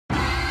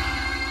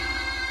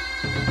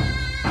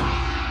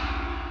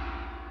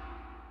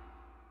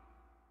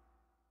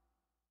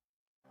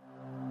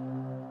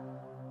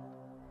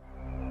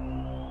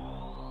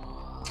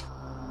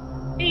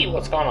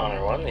what's going on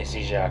everyone? This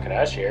is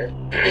Xenians here.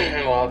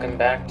 Welcome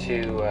back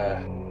to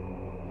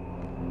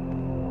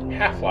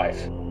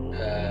Half-Life,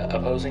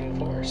 Opposing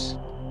Force.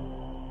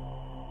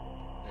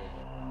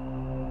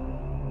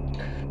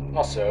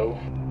 Also,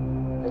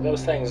 are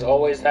those things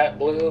always that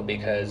blue?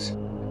 Because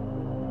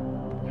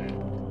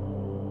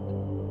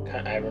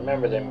I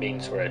remember them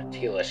being sort of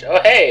tealish.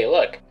 Oh hey,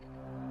 look!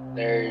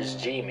 There's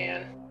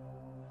G-Man.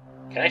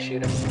 Can I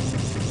shoot him?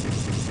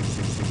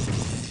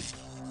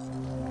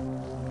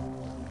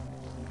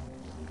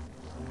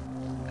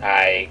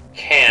 I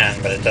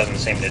can, but it doesn't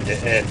seem to do,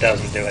 it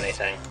doesn't do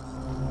anything.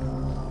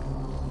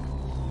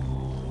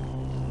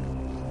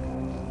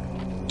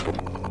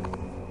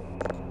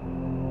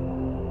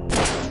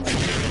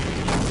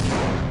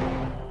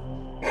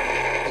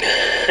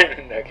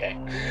 Okay.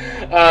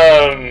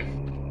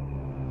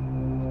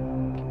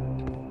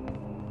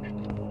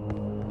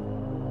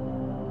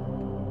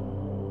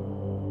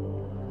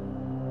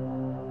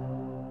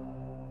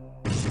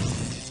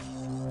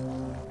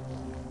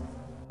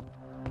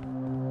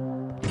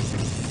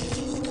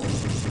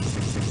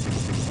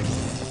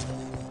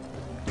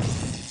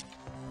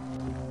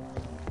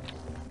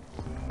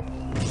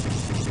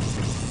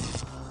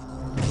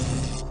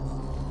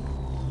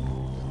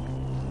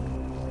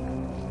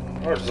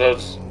 Where's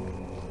those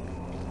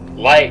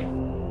light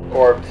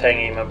orb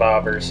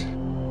thingy-mabobbers?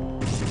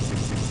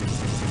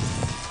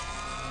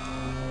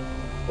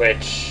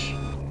 Which,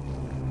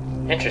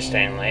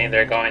 interestingly,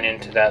 they're going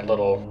into that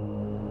little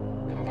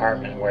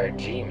compartment where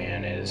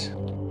G-Man is.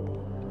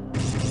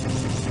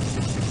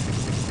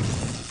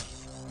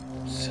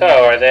 So,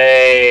 are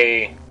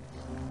they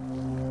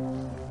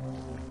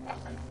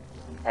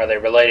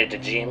related to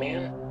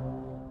G-Man?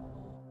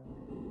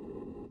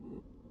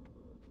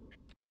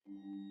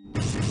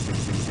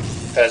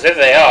 Because if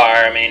they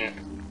are, I mean,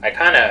 I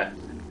kind of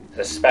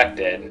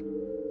suspected.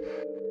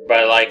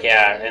 But, like,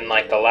 yeah, in,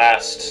 like, the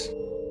last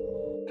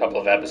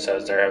couple of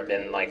episodes, there have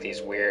been, like,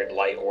 these weird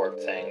light orb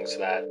things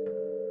that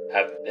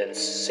have been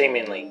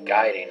seemingly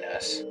guiding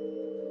us.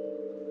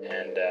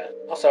 And,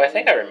 also, I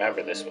think I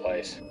remember this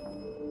place.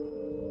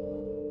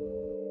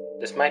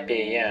 This might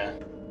be, yeah.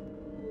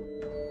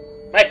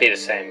 Might be the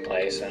same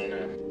place, I don't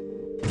know.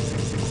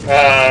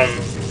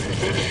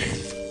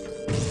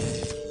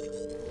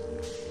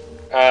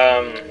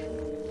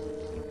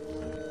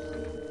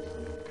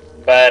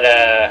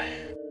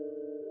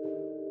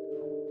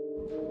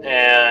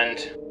 And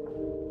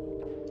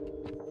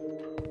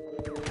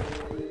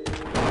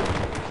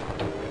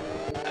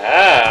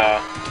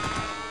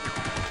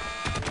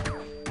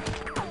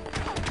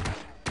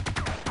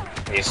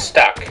he's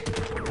stuck.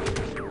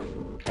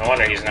 No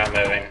wonder he's not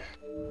moving.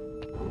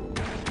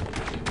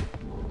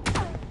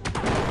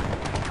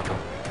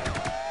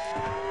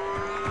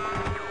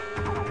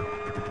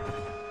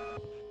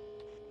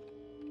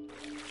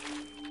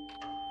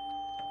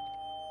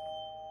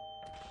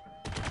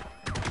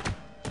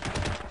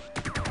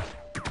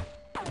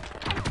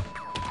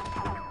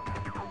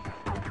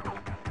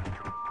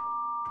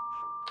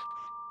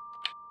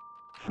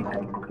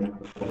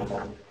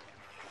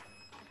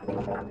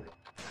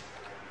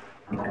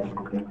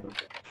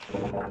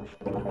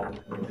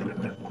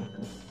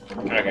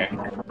 Okay.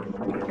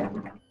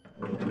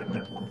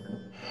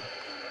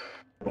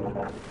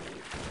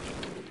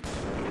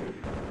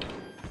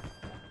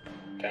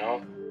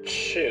 Don't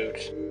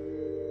shoot.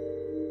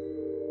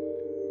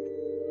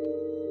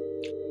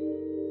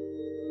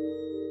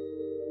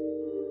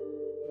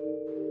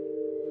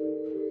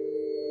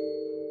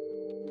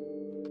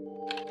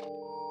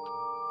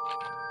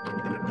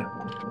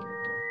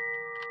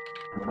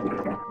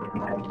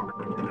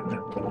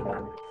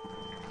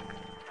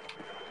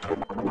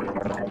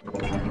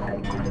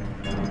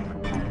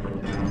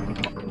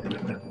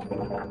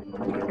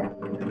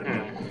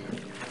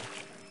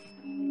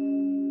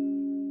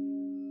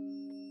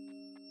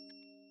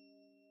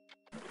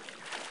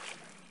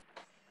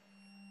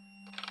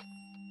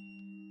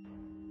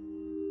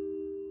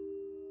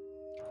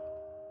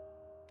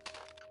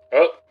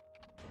 Oh!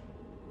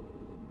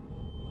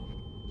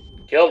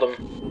 Killed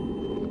him.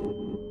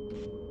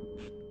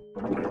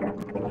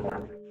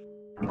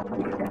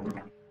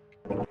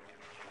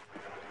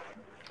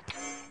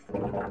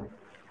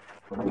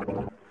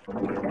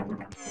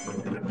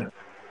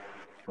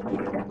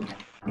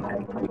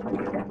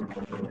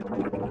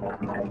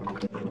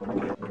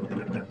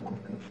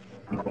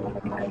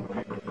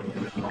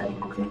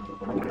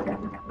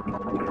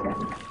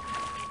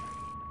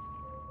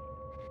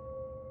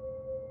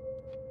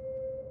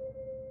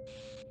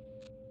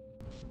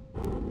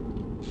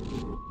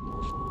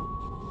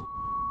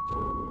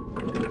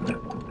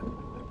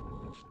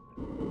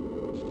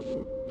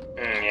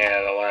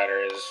 Yeah, the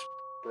ladder is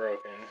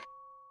broken.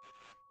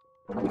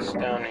 What's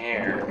down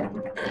here?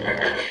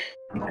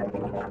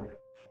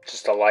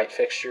 Just a light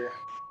fixture.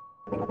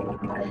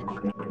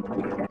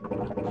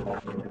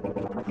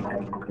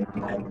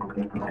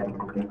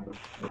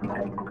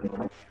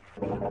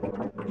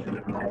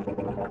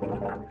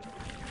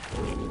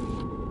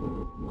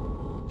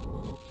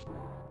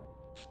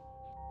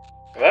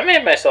 Have I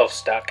made myself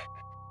stuck?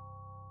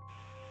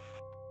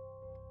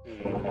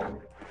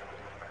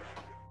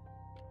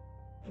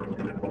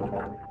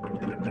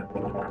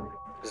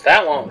 'Cause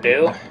that won't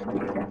do.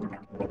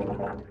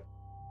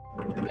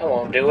 That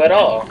won't do at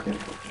all.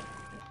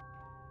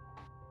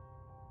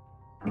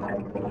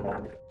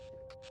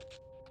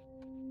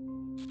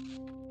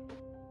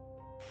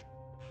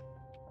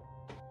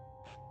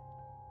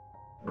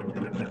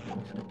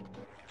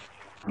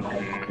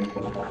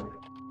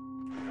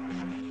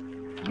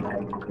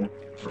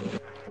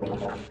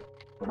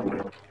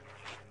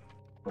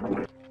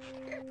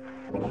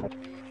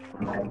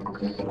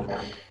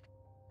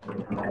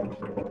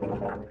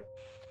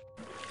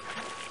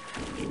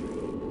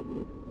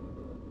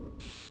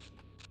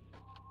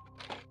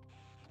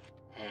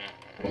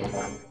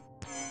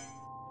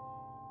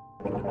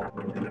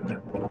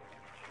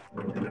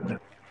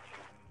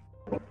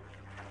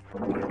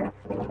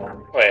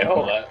 Wait,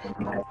 hold up.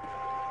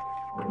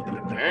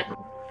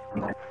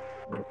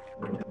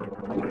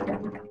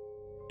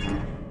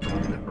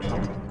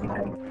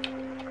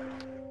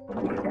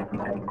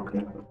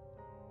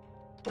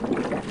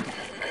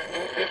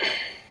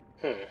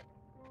 Hmm?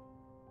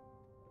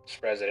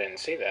 Surprised I didn't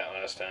see that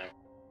last time.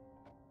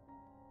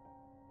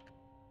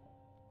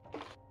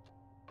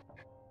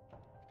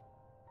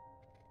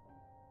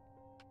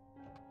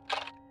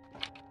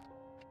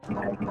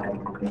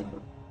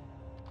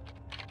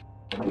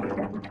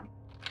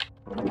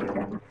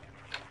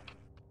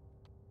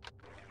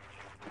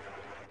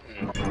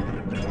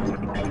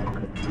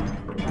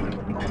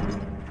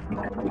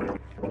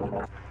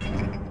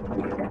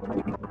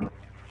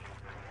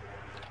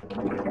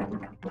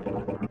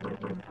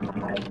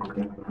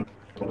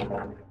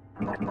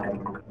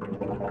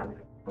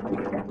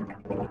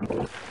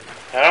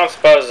 I don't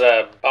suppose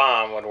a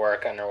bomb would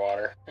work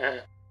underwater.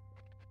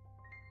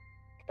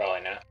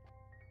 Probably not.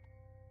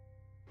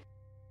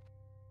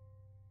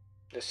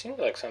 This seems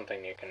like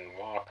something you can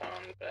walk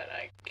on, but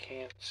I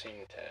can't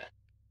seem to...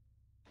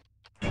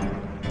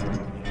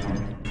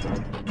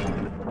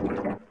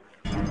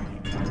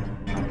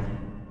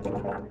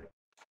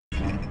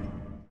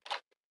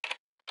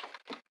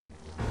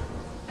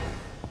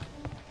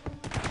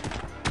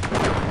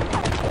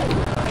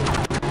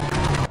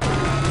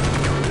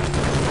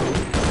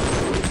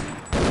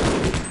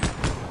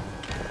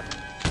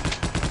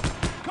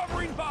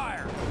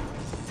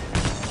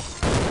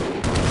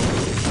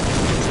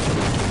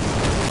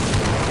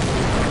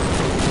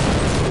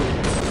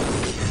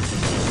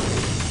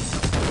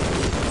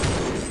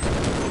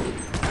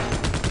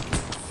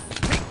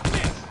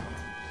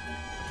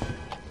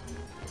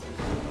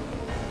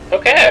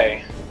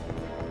 Okay.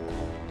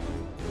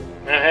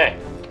 Oh, hey.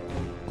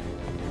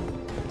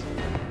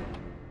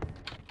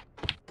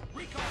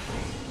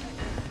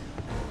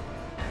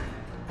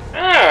 Oh,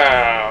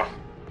 I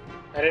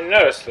didn't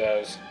notice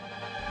those.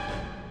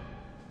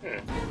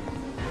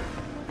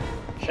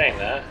 Shame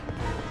that.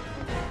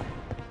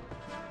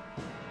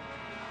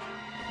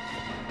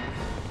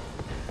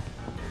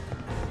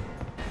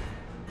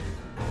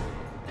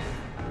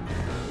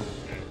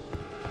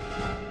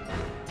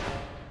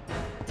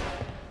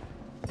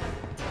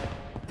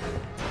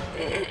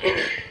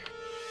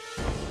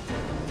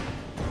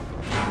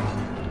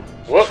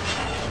 Whoop.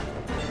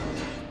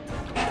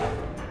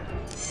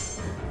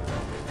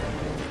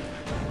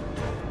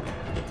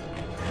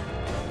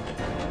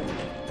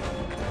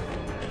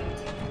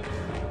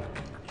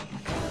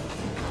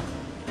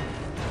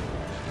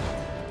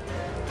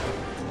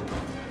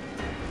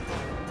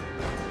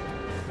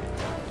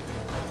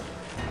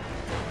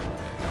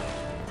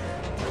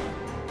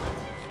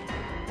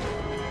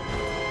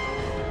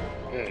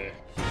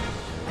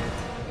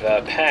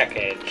 The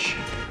package.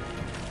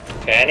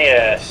 Okay, I need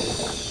to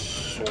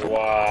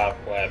swap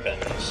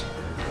weapons.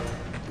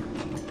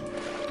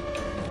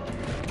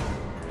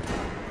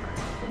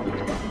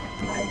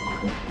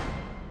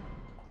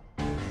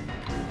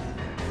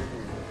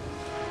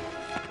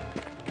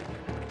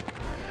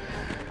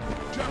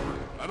 Shephard,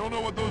 I don't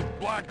know what those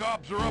black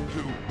ops are up to.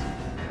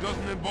 It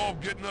doesn't involve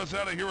getting us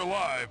out of here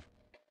alive.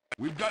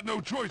 We've got no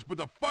choice but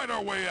to fight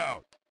our way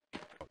out.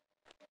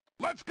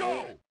 Let's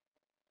go!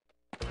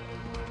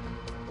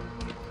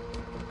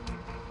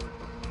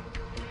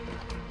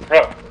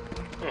 Oh.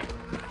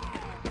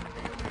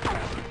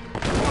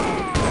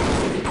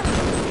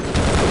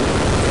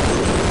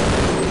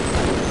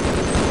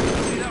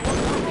 See that one,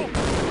 Corporal?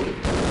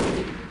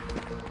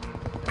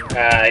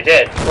 I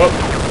did. Whoop.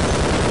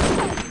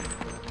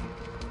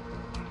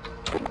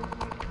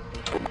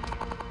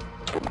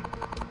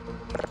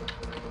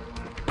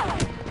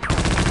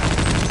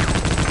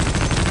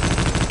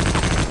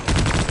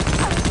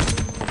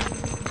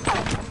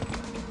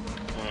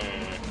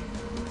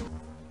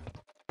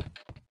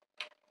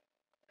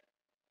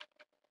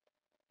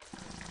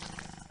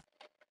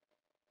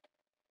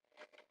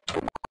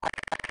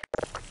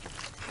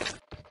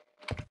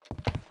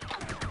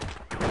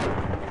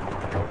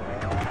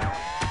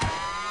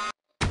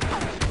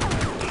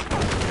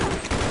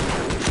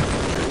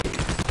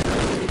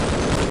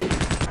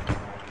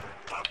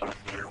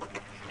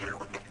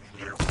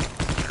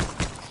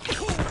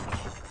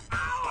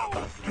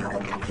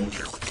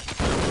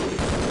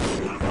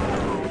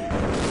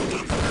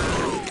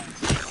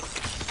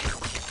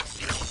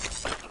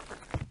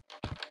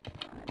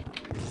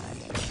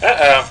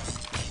 Uh-oh.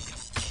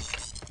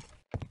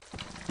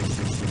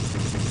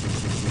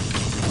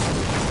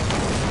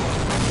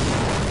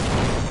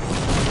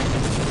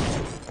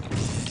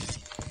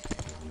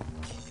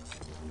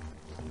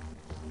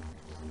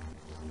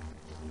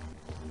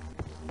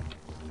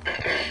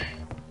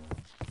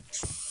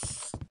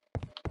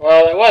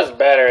 Well, it was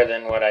better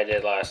than what I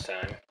did last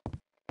time.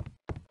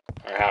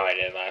 Or how I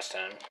did last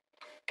time.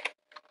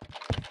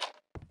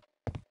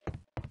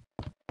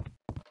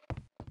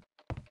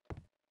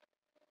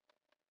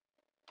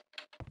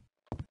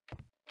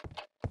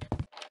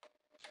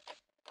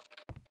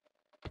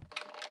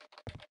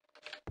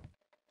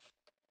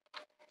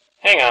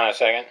 Hang on a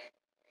second.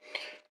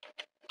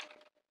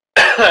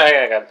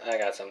 I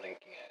got something.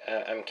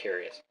 I'm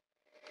curious.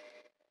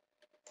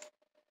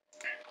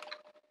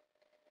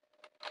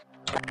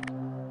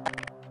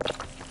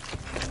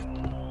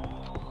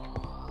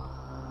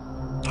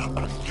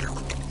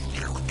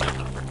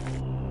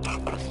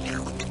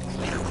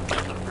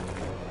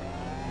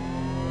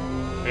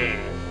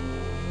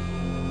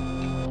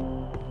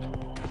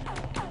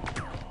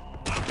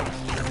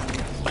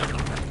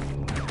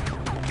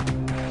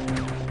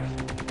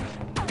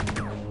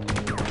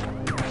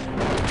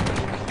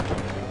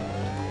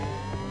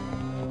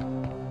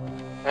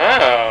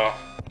 Oh,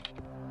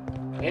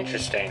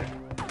 interesting.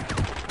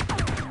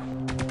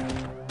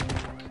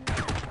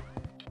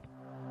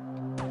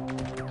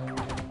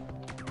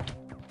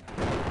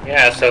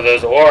 Yeah, so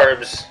those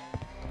orbs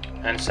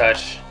and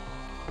such,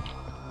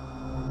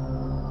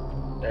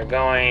 they're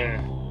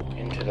going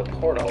into the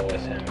portal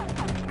with him.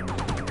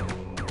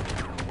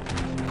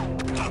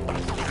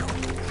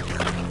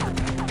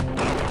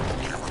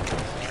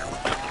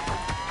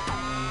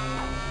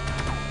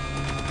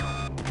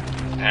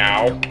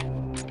 Ow.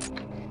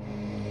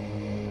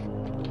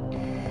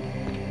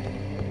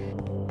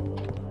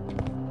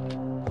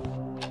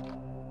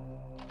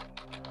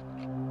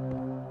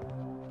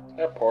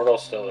 That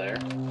portal's still there.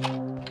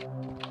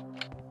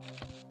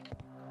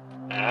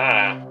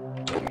 Ah,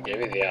 didn't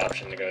give you the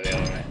option to go the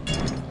other way.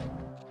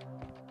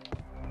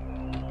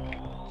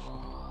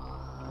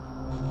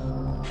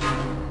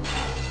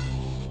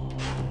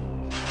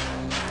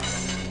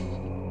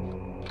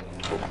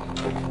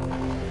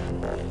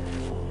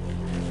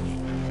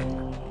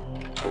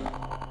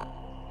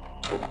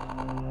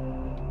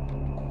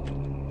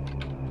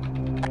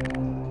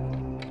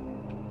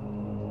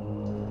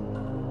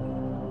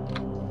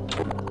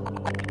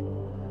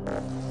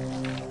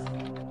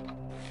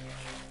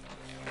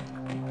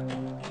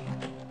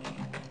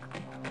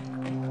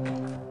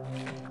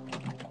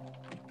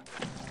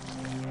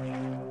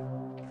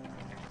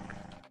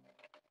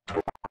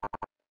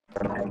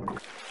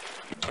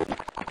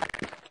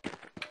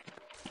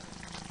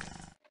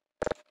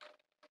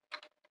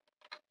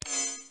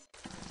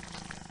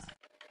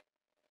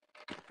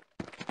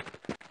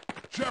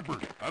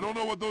 Shephard, I don't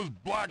know what those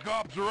black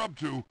ops are up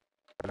to,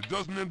 but it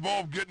doesn't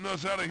involve getting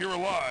us out of here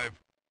alive.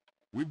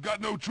 We've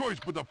got no choice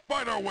but to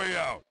fight our way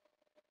out.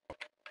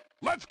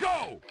 Let's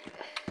go!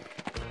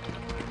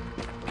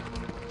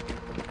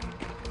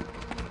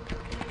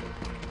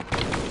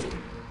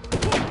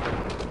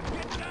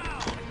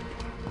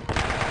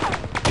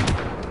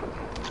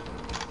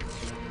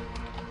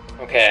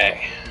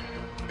 Okay.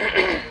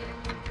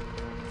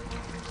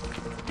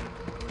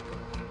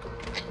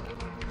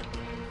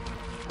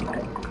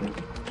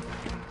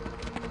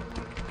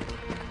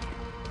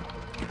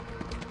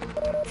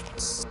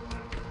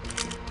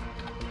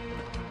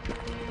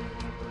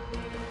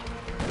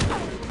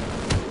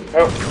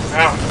 Oh,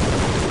 ow.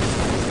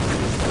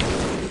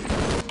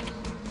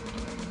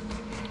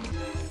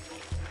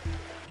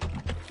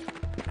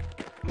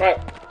 What?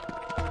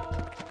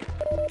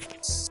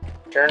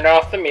 Turned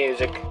off the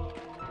music.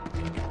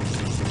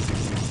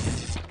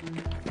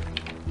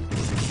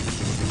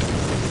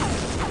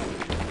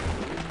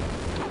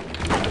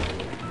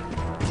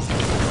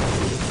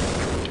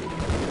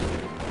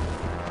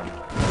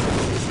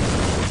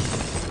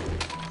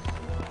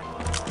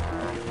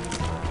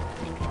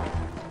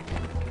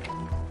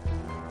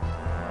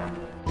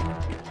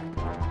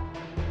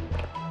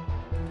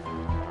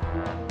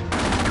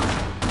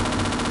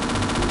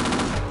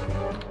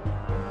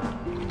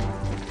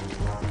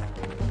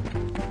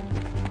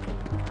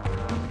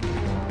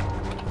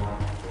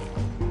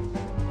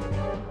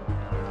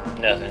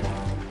 Nothing.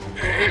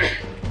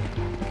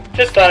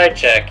 Just thought I'd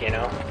check, you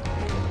know.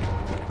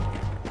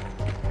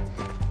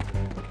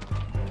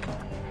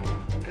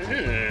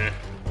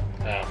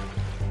 Oh.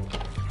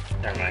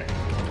 Never mind.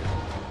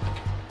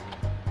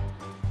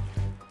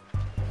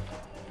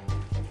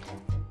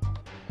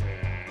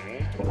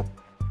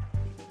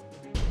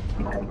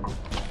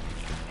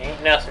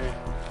 Ain't nothing.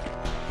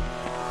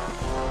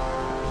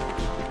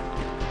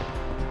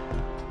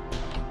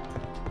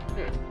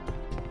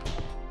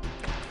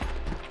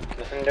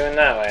 Nothing doing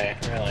that way,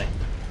 really.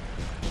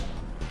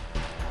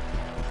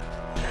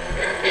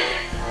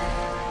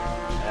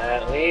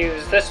 That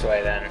leaves this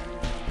way then.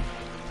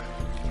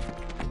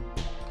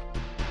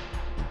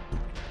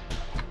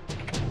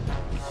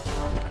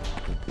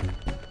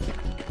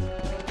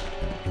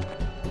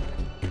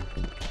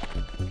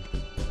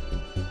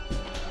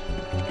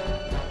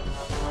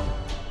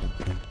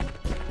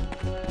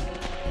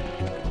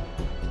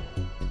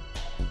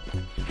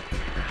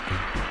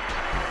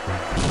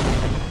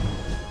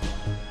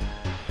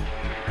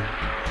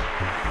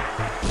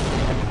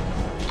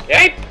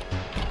 Yipe!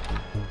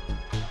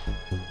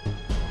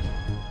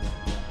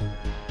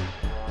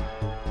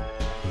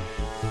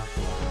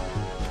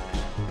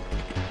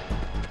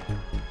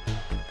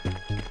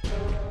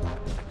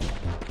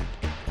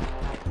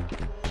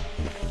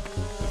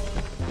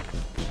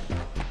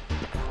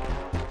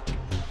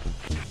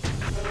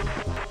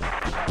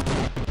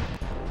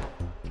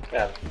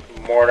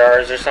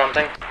 Mortars or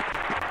something.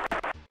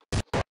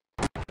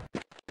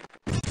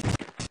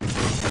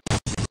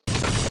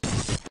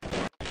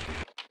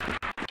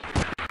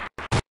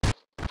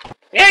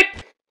 Yep.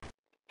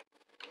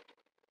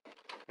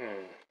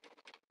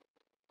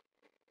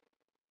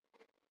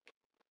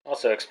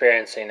 Also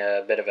experiencing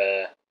a bit of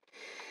a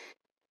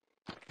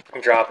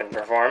drop in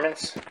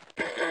performance,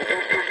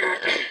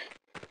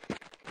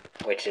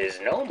 which is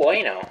no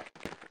bueno.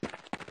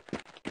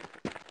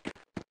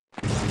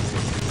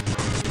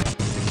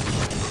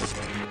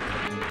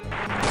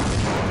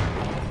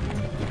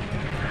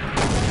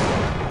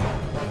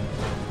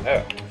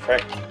 Oh,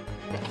 frick.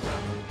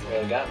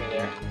 Really got me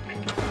there.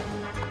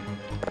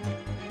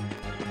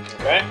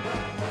 Okay.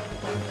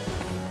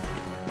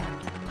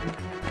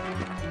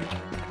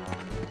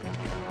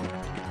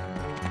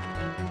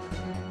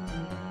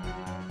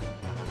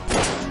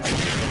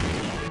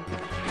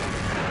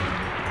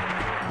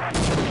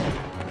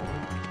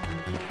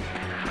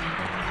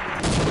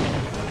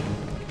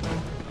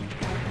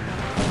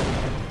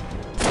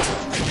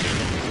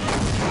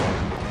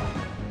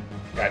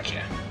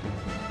 Gotcha.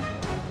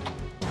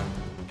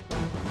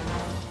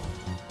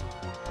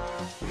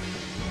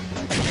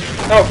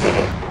 Oh,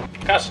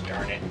 gosh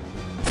darn it.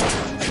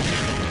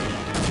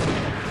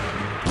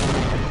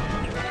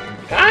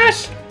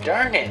 Gosh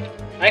darn it.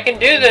 I can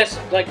do this,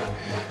 like,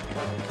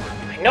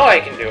 I know I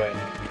can do it.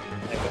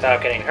 Like,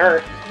 without getting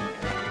hurt.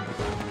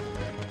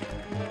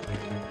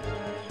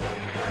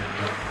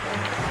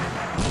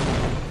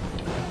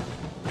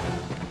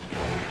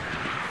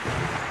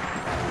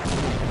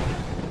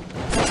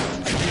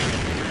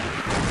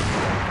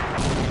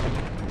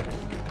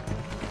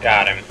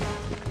 Got him.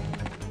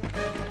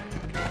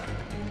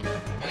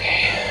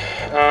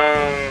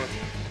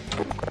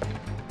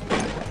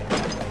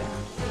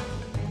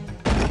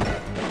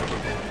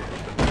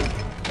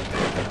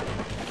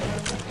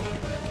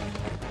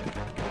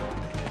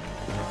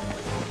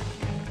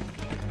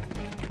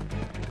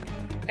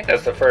 I think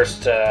that's the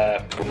first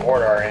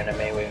mortar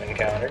enemy we've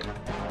encountered.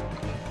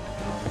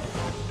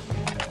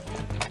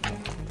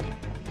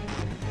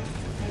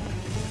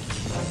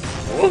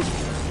 Woo.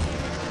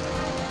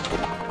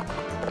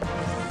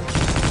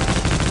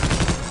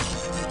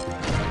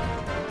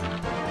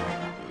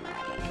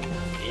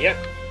 Yep.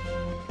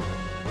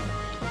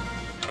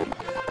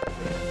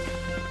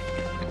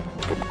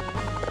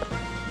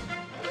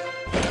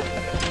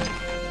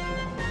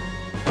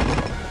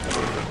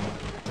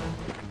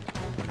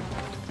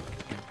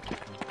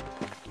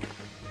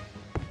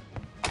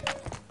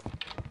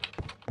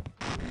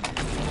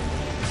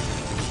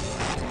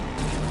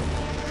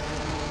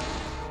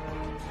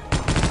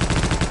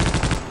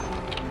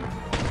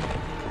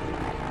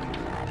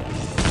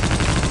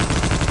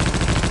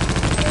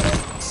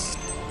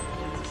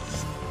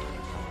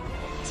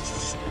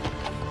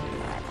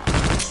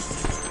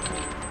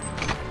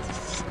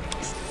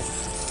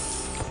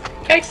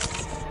 Okay.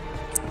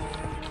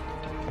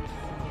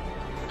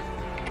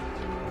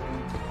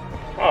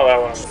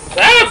 Oh,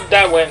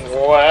 that went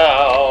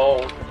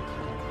well.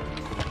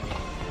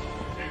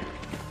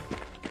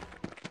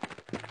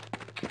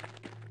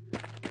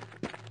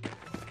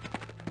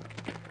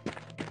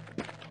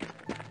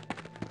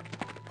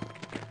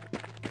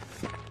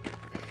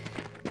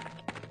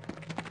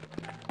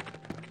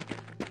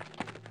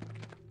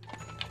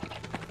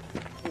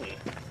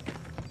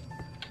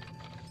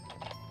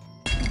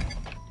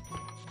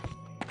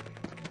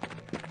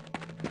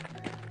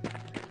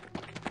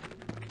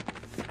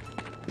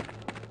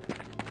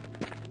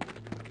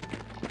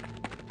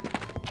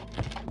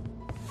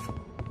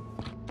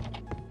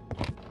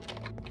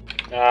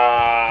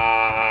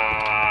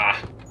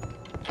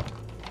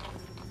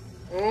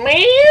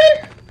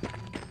 Man.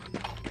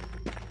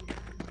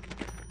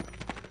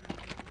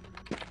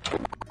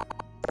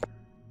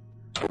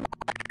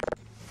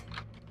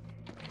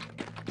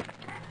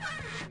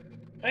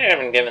 I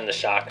haven't given the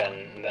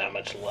shotgun that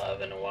much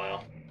love in a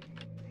while.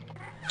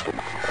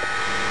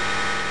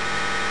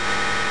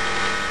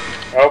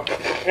 Oh.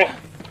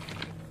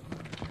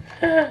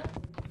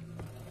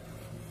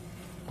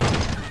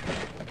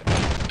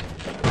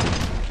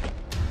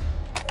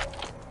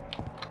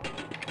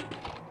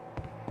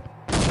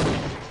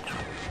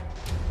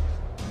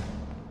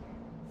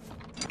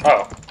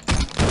 Oh.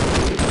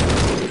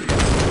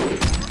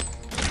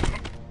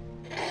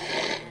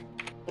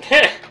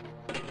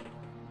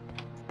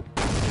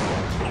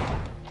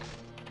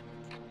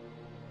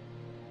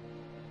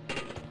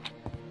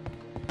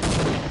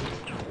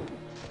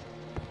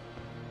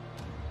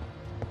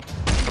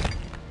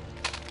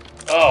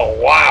 Oh,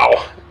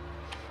 wow.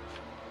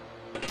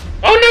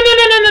 Oh,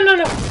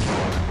 no.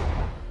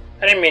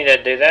 I didn't mean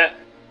to do that.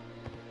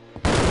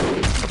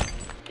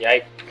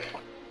 Yikes.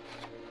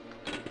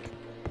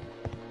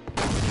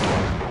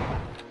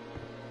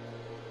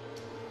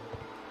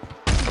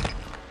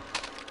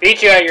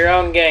 Beat you at your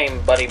own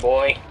game, buddy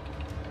boy.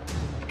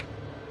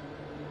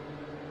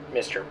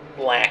 Mr.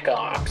 Black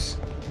Ops.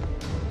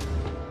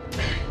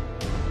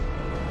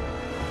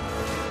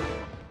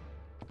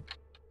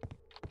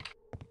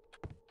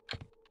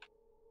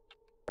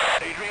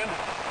 Adrian,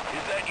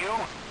 is that you?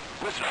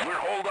 Listen, we're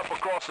holed up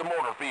across the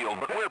mortar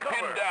field, but we're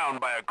pinned down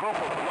by a group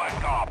of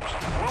black ops.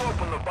 We'll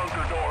open the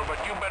bunker door,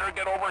 but you better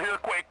get over here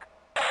quick.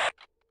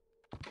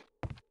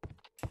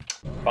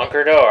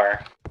 Bunker door.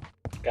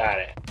 Got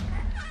it.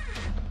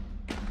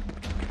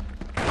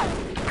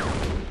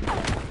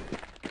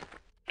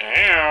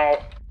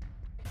 Ow.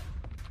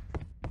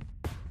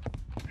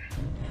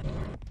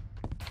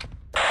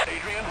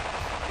 Adrian,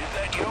 is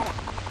that you?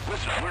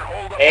 Listen, we're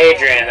holed up.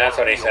 Adrian, that's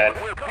what he said.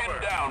 We're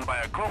pinned down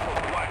by a group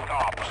of black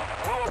ops.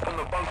 We'll open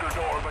the bunker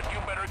door, but you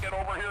better get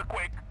over here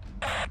quick.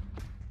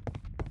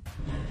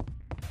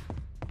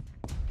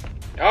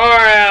 Or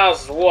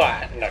else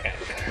what? Okay.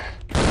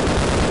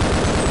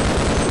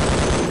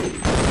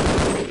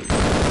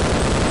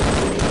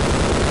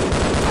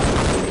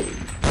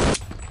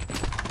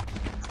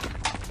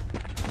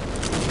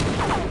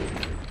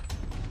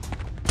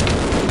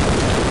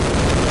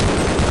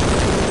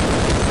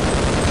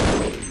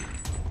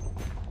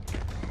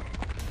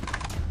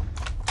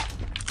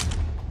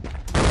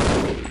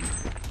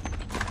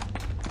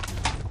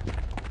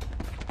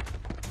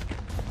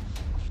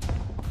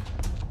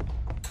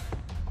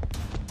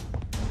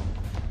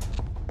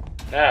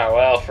 Ah,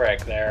 well,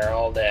 frick, they're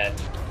all dead.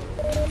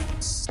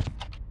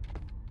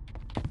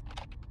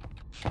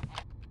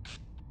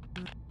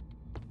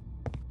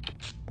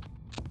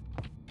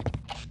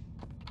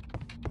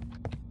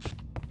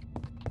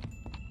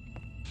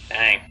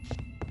 Dang.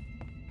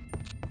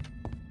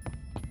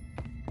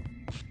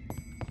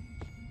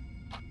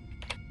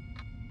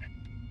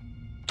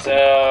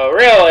 So,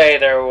 really,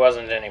 there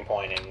wasn't any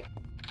point in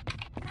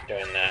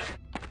doing that.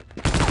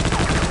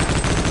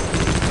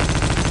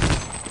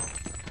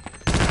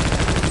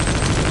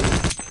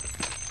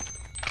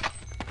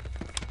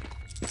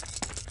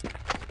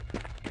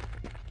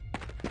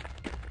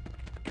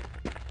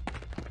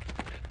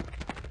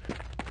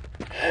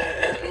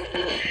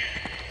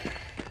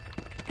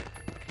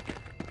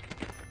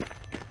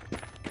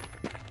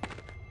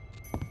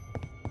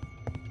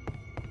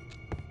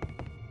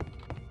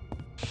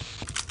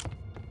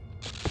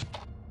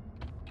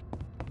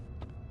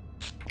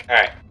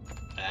 Alright,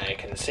 I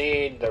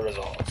concede the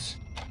results.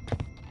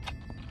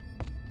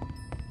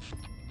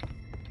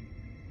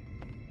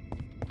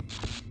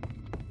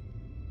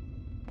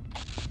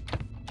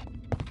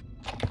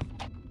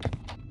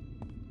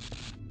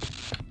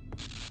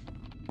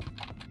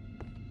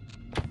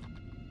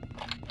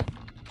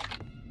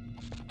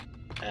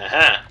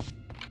 Aha.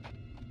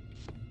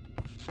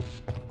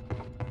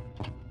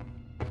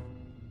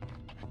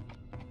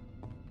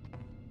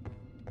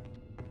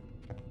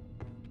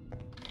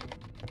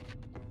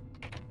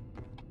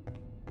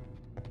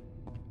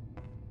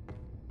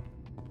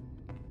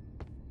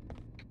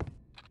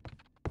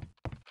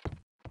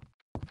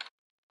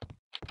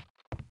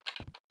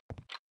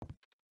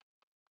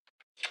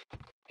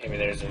 Maybe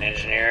there's an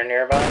engineer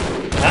nearby.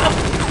 Ah.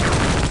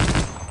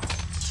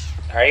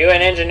 Are you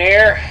an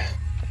engineer?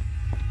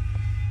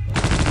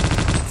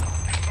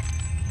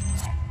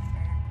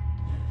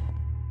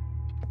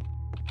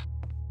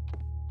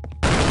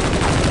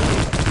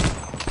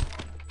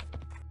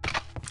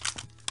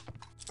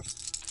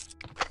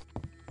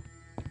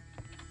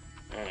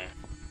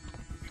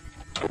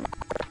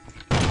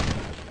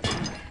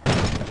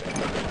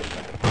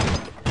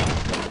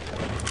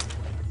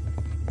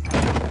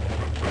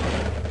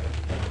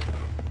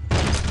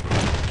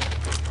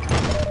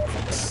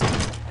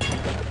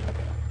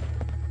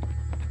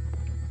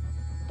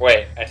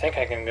 Wait, I think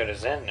I can go to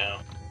Zen now.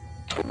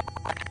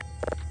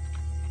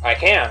 I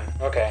can,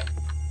 okay.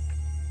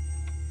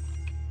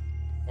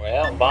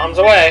 Well, bombs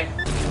away.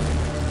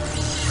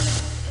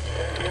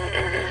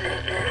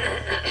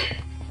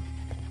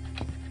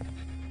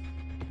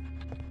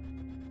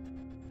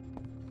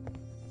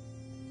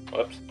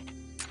 Whoops.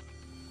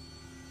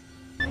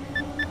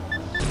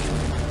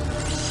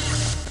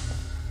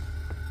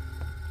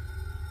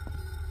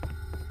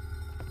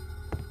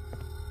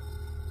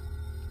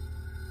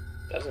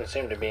 Doesn't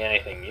seem to be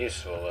anything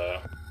useful,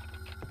 though.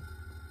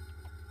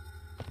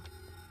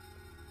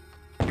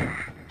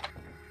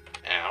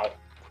 Ow.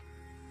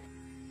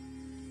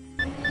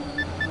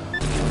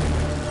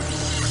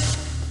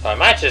 So I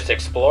might just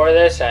explore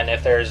this, and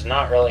if there's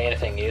not really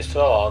anything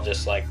useful, I'll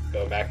just, like,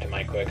 go back to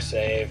my quick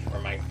save,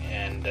 or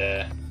and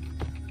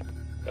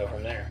go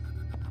from there.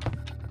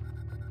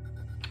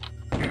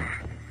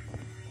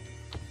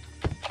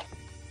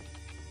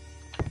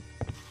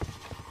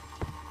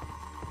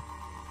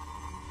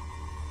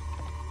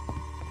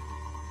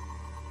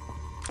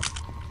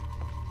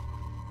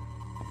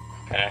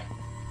 Okay.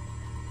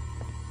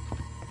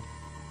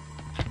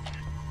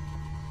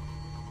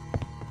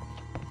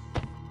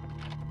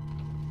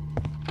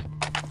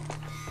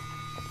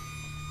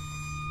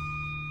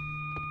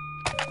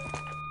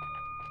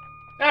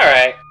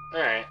 Alright.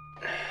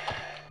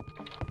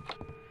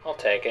 I'll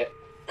take it.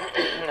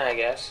 I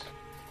guess.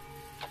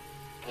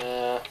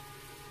 Let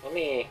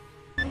me...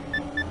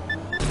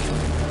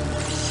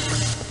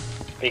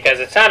 Because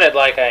it sounded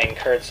like I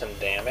incurred some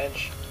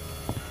damage.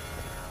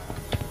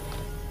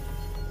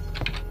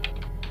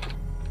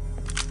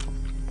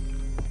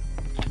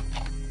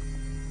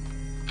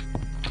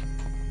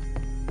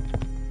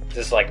 Is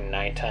this like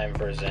nighttime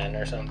for Zen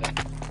or something?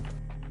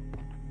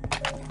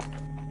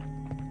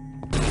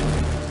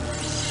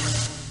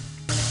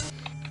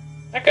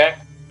 Okay.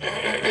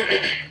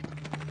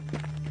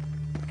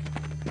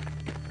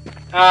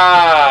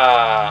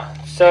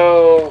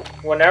 So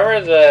whenever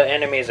the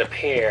enemies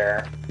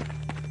appear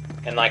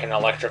in like an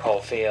electrical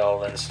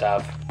field and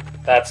stuff,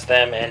 that's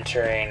them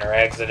entering or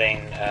exiting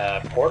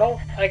a portal,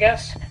 I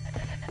guess?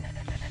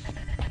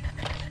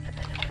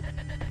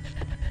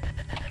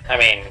 I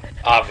mean,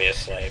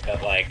 obviously,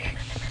 but like,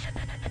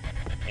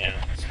 you know,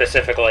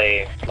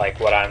 specifically like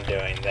what I'm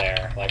doing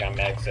there, like I'm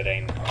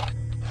entering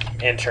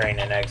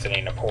and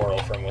exiting a portal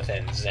from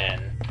within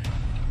Zen.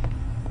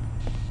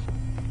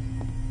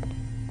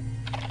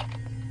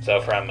 So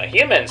from a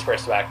human's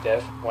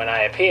perspective, when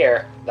I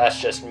appear,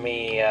 that's just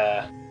me,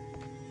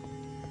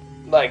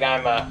 like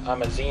I'm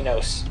a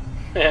Xenos.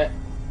 Alright,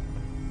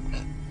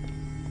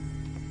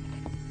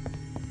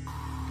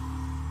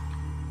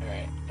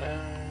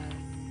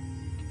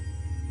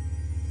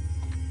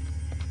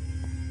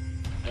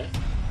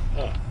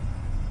 oh.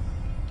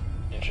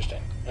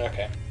 Interesting.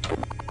 Okay.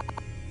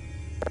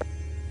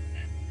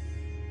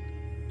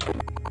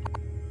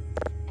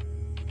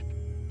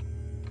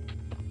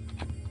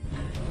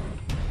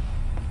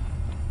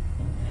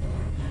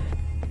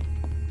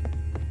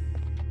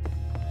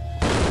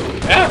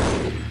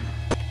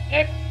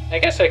 I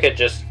guess I could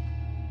just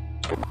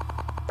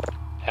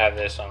have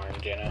this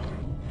armed, you know?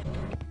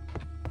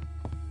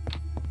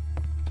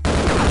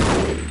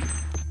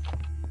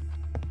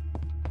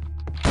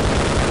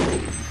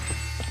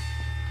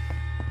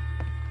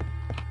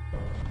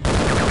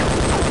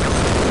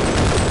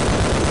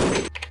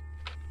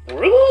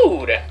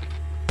 Rude!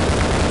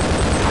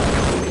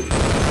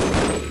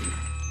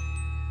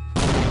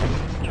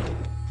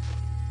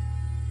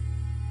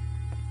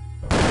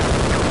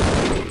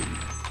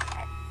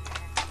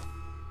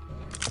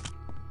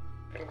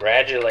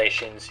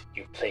 Congratulations,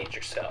 you played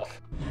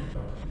yourself.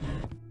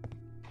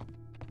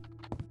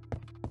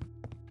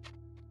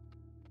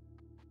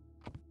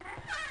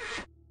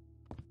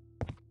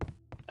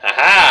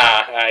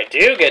 Aha! I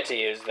do get to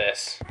use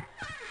this.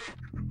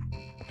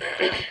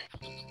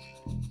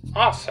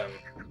 Awesome.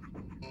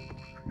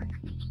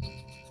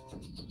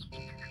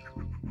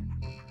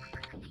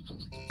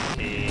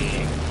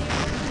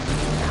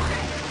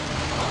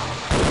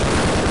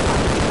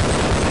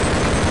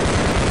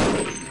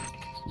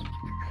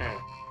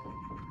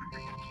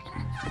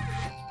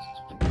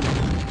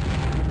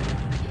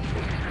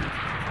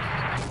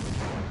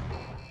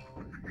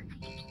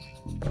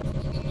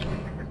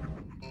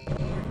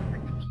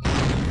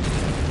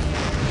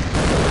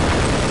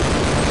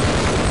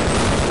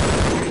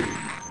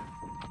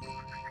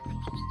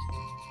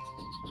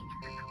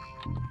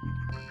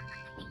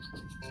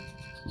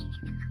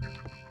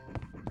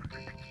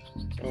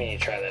 Let me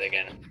try that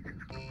again.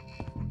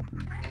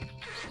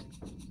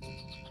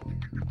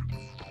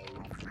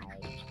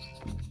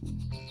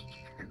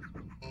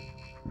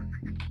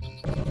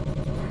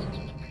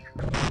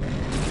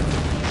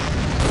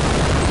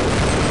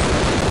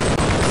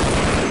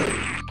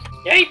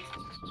 Yay!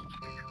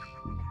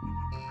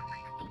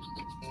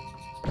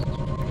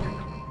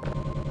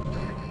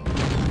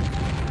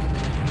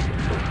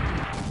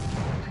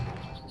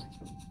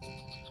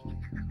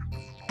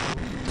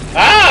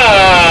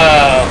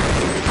 Oh!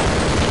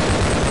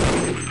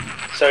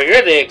 So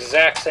you're the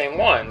exact same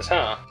ones,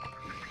 huh?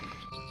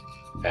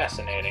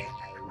 Fascinating.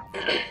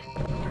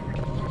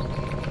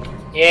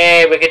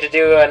 Yay, we get to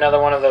do another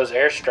one of those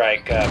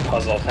airstrike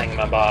puzzle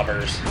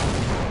thingamabobbers.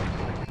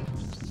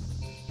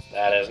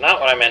 That is not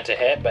what I meant to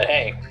hit, but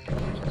hey.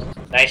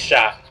 Nice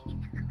shot.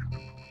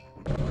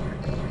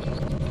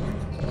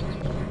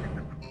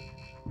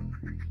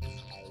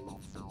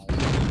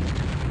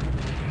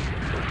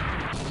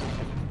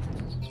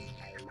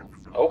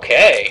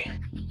 Okay.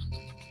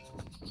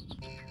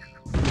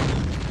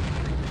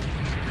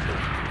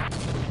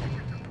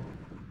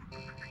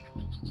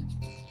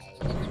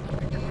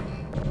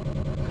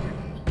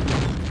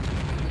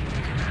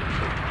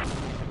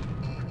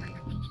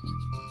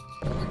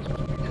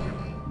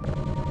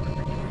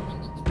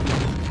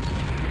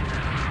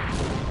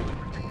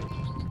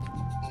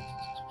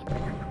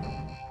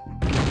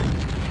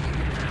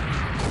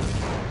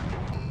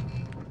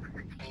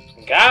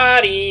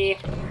 Gotti!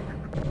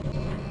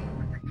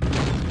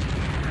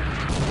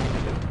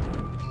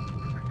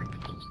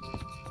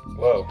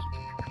 Whoa.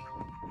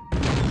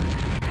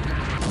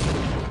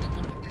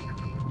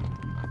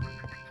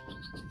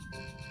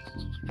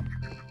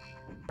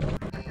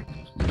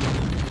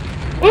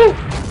 Woo!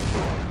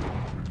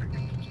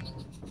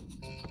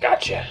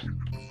 Gotcha.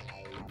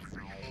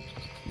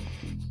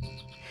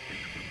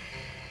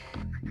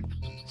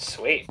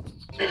 Sweet.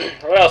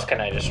 What else can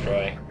I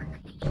destroy?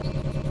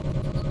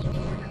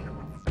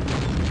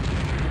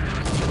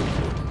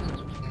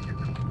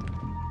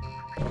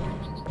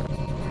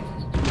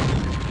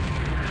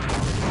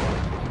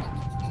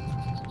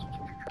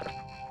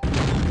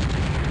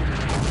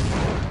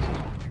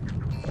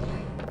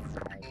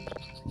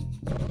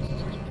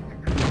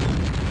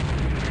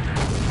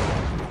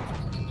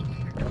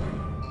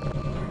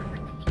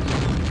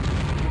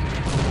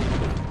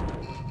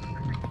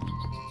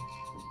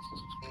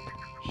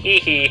 Hee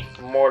hee,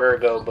 mortar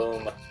go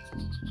boom.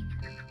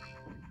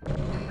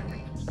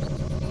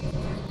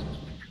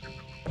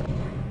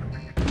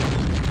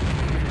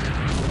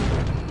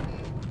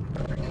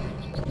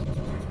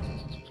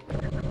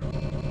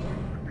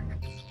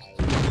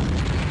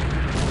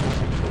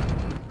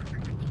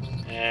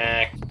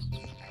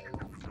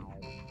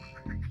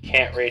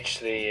 Can't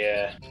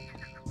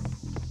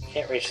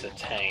reach the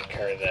tank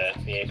or the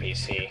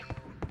APC.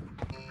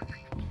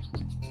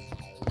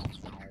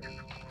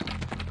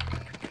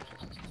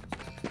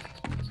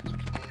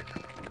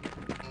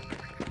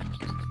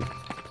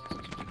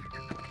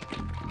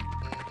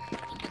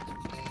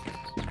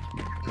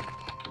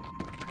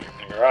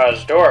 The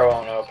garage door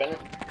won't open,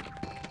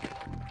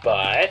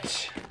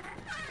 but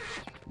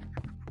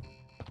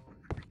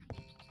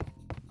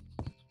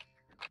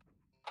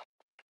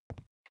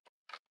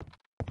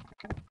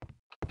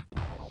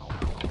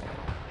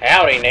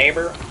howdy,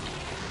 neighbor.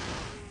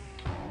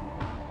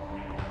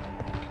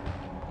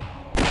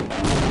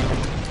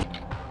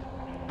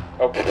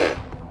 Oh, pfft.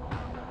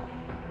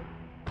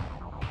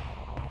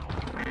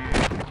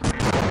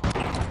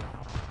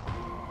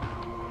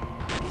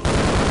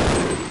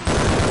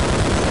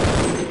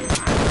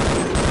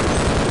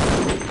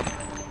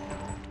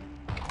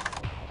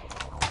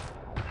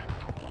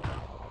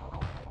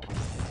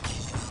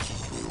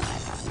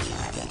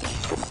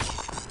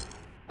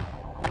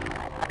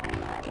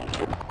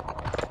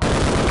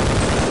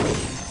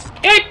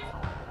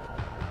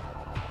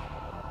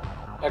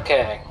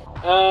 Okay,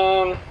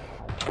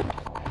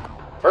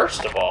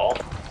 first of all,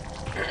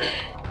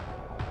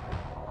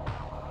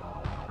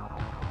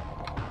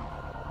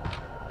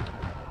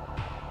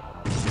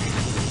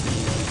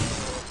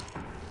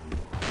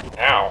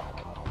 ow.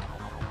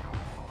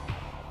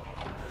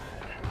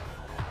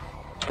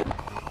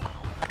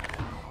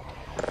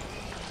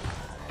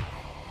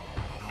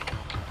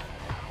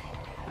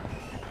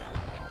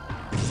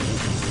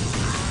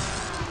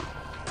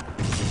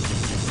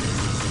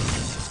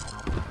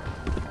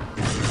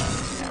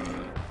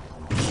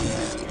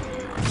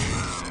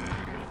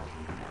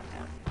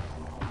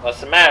 What's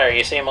the matter?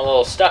 You seem a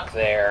little stuck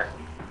there.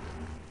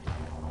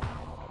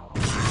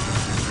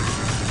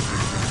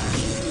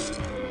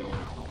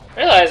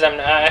 Realize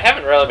I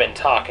haven't really been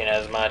talking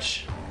as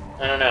much.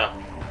 I don't know.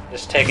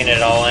 Just taking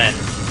it all in.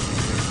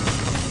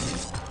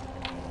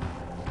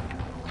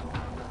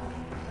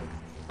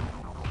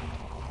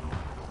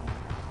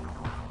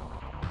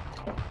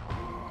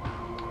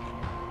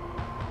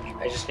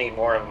 I just need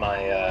more of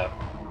my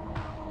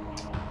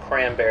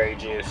cranberry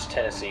juice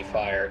Tennessee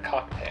Fire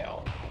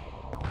cocktail.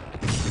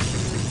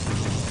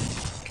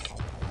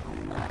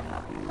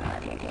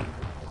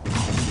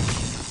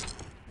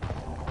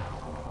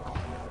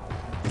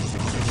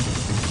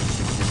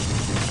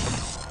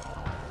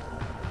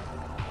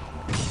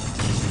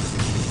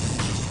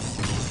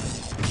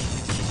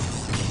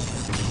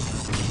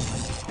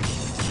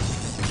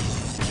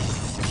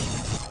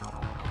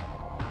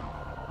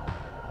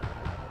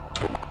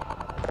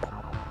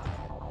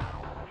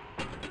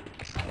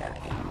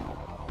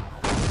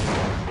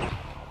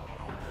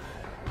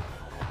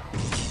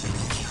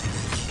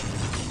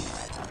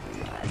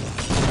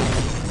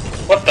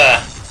 What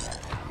the?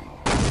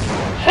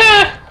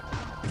 Huh!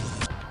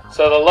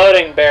 So the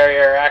loading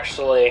barrier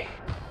actually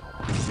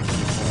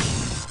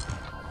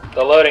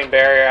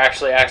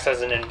acts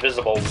as an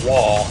invisible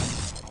wall.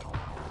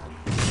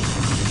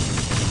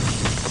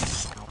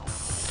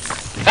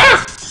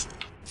 Ah!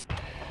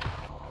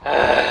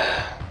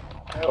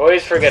 I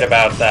always forget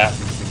about that.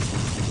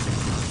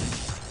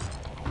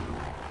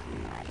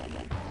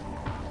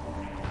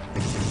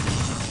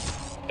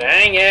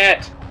 Dang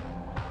it!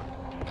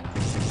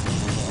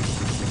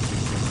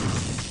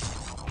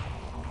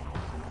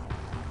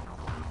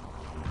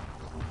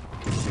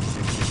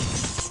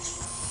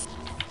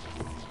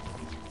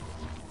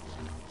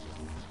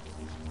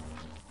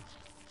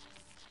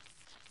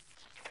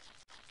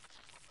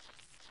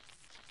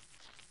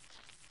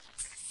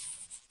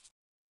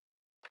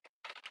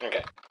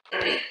 Okay.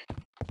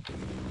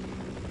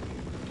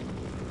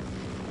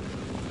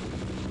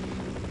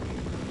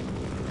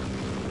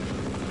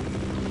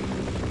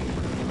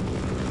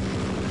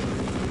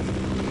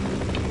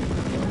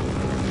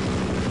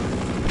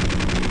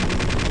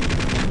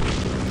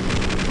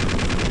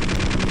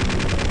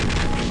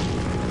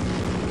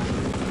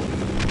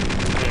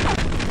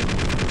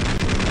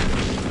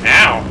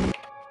 Ow!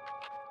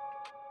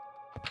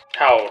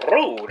 How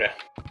rude!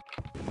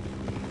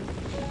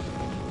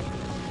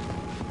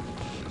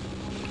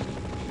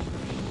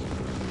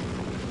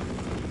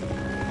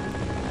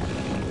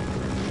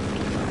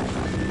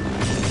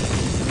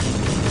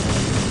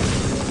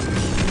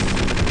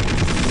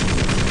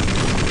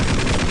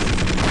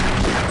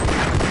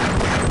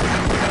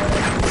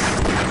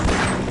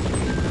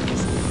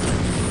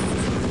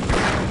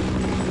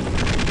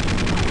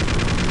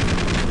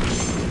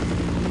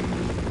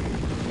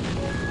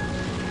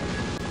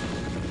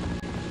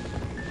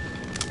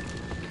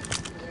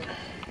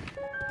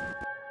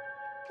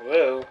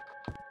 Woo.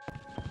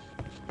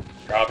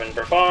 Drop in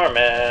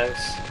performance.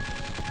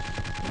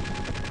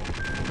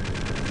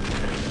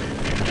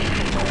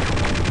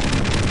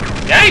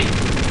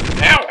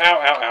 Yikes! Ow, ow,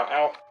 ow, ow,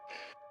 ow.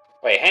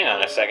 Wait, hang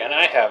on a second.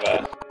 I have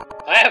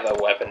a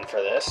weapon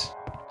for this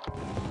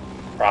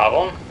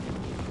problem.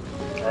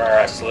 Or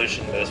a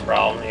solution to this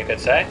problem, you could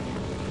say.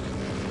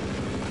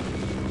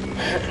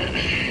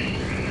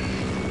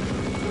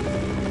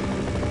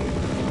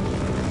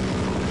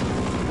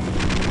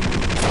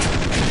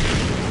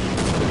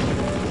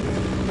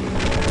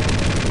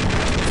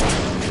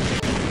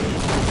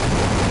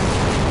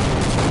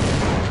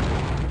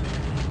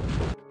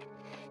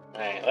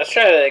 Alright, let's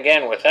try that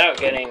again without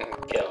getting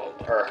killed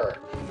or hurt.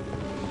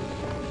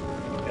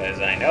 Because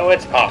I know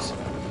it's possible.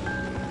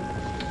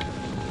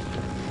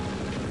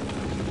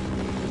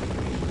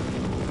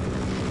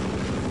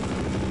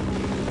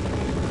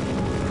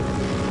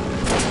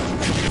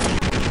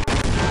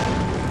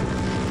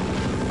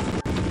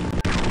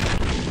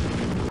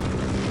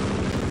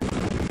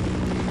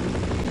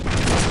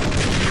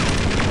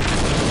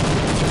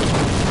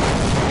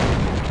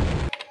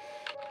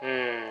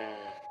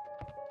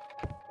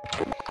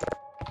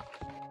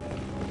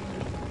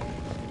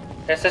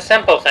 It's the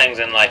simple things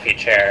in life you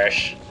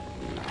cherish.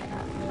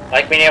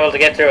 Like being able to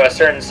get through a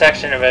certain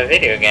section of a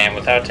video game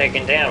without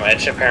taking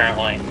damage,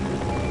 apparently.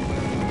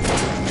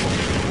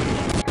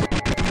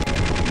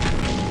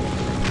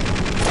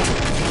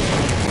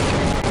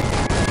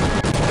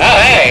 Oh,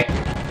 hey!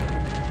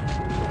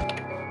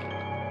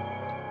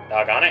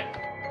 Doggone it.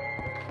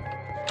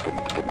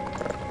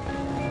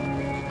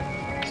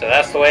 So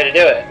that's the way to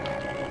do it.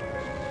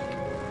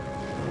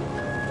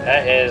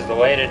 That is the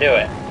way to do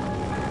it.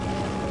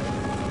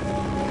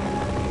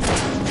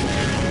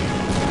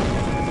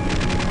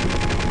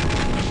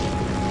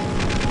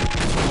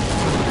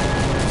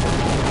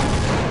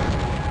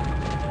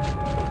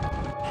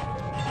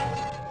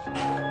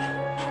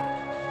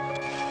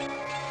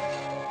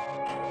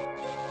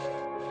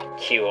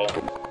 Cool.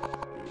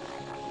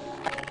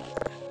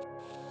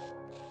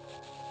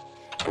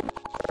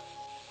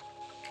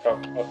 Oh,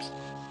 whoops.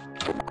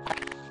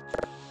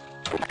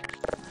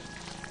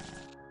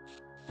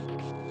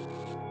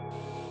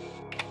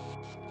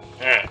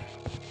 Alright.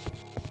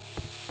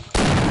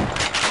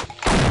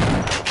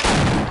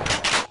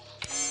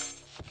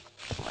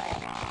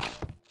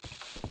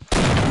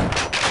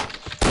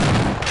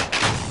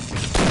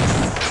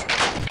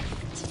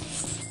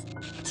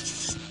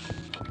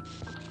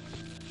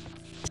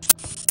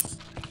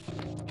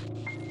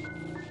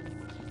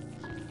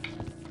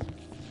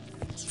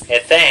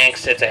 It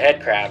thinks it's a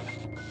head crab.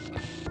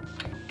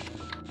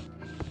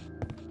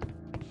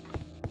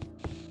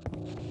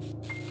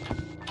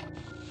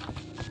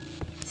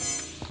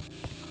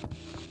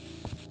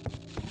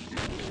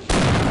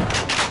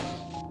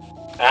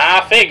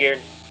 I figured.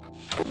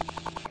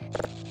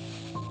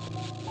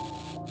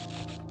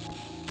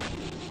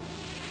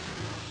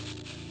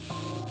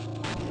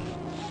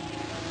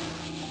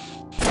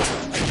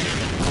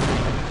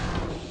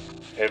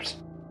 Oops.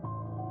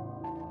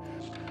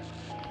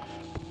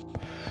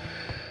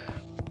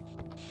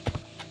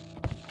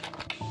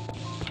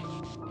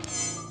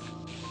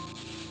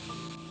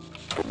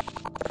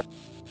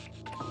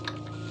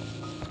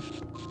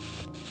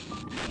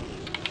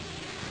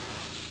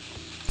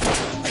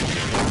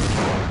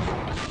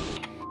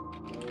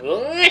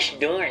 Gosh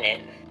darn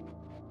it.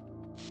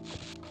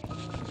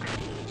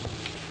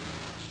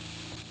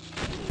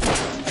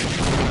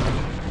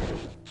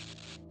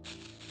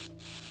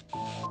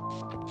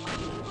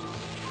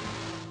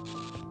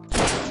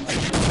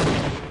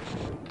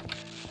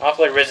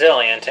 Awfully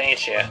resilient,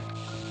 ain't you?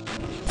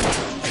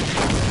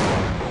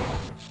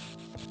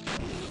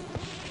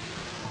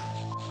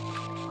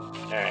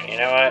 Alright, you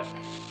know what?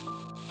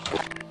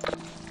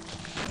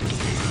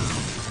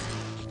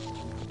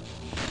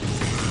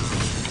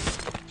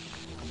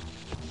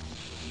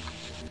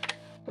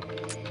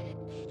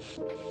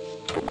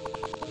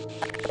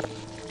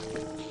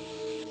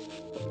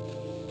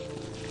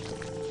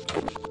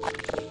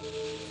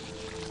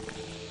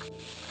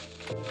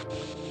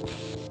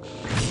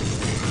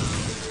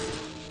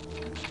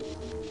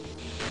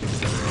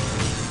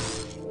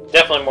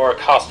 Definitely more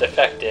cost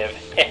effective.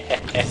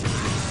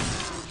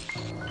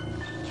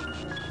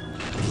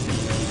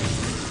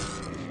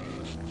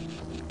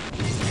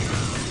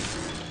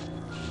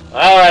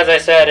 Well, as I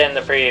said in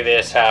the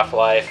previous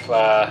Half-Life,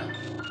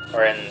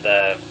 or in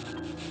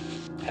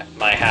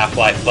my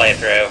Half-Life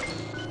playthrough,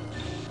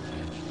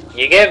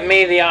 you give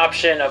me the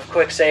option of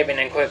quick saving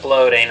and quick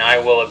loading, I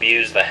will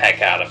abuse the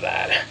heck out of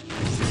that.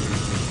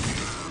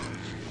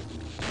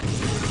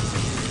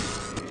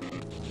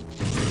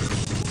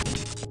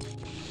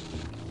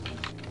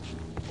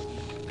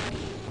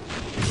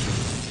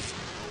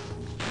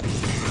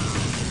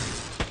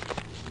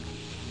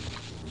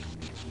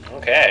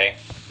 Okay.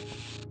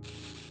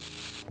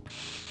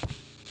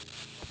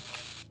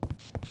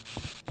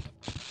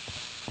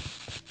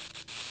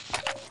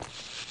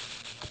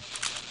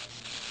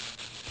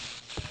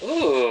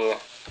 Ooh.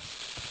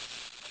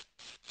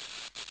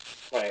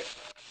 Wait,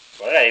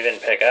 what did I even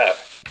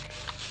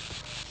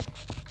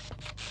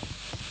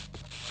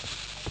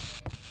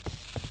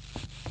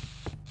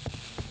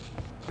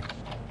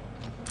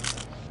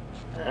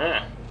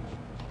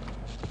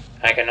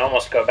I can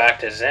almost go back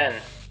to Xen.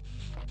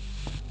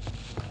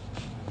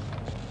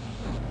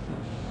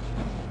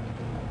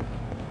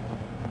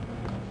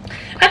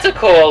 That's a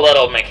cool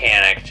little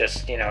mechanic,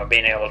 just, you know,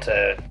 being able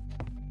to...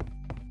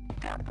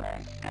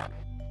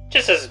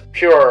 Just as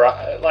pure,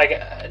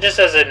 just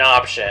as an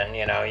option,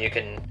 you know, you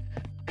can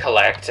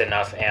collect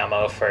enough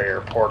ammo for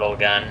your portal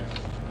gun,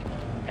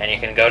 and you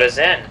can go to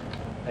Xen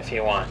if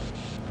you want.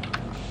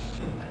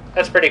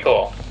 That's pretty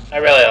cool. I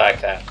really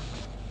like that.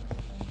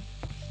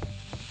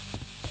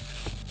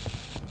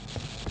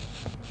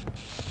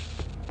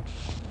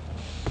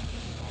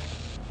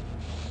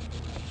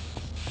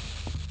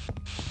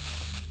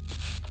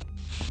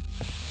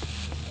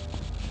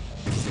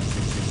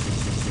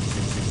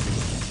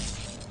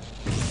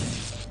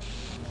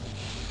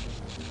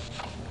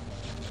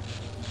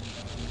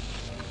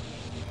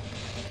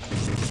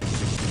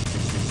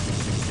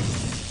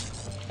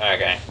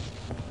 Okay.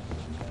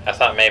 I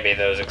thought maybe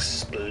those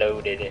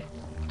exploded.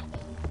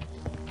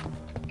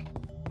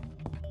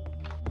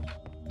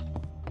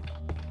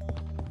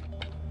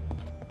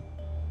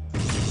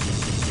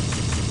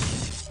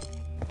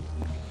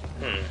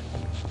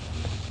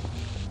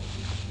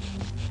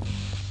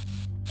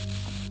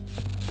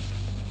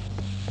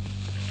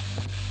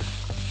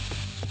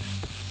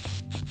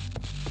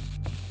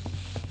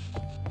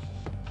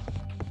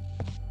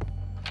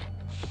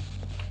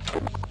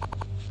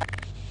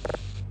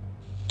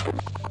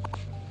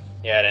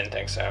 Yeah, I didn't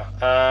think so.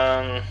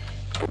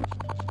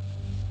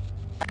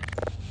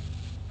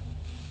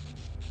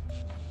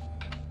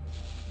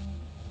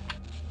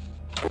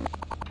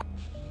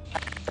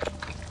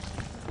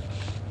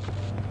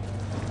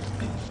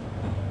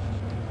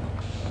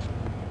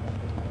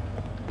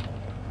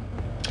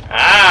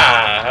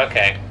 Ah,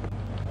 okay.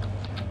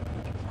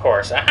 Of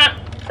course. Aha!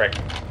 Frick.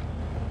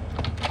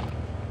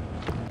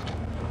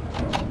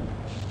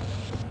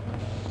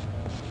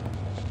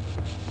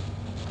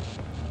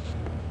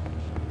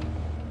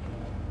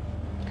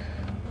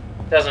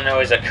 Doesn't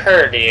always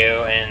occur to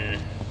you in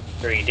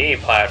 3D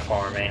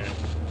platforming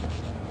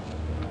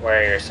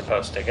where you're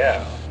supposed to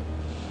go.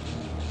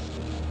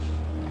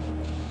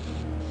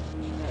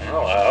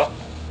 Hello.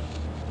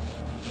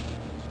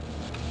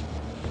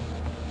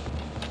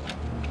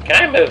 Can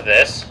I move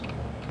this?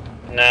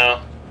 No.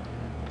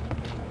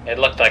 It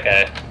looked like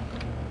a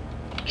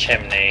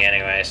chimney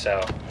anyway, so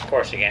of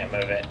course you can't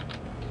move it.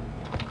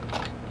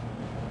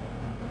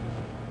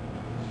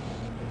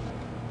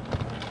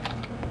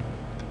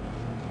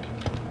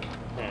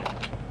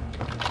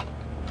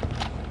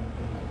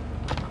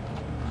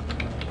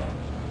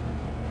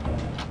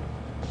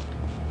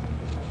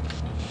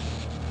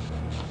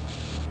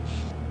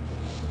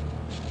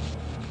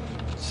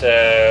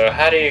 So,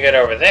 how do you get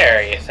over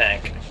there, you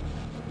think?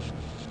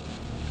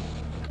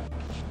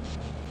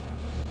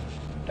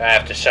 Do I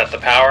have to shut the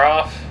power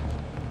off?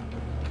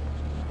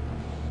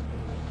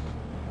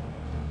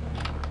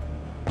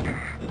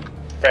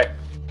 Frick.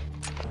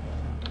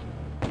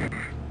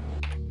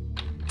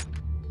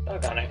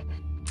 Doggone it.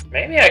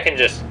 Maybe I can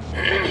just...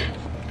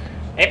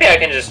 maybe I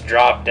can just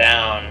drop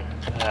down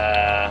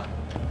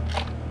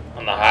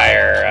on the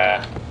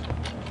higher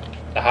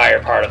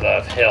part of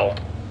the hill.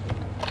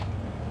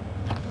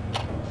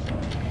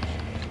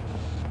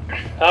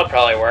 That'll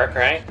probably work,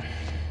 right?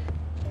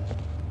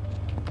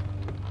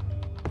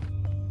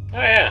 Oh,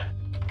 yeah.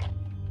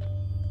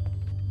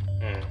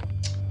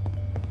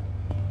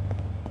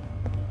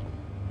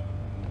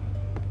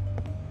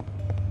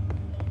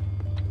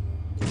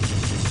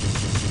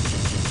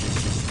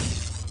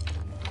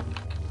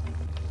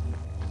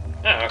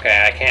 Oh,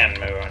 okay, I can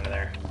move under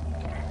there.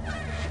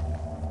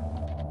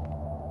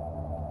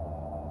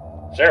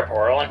 Is there a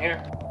portal in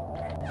here?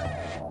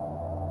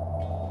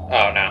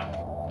 Oh, no.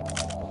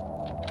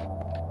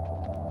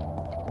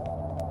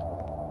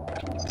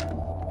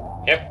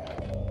 Yep.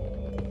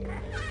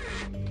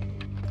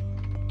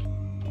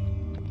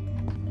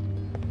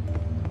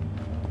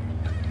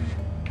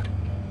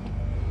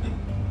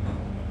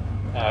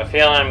 I have a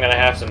feeling I'm gonna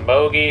have some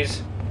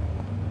bogeys.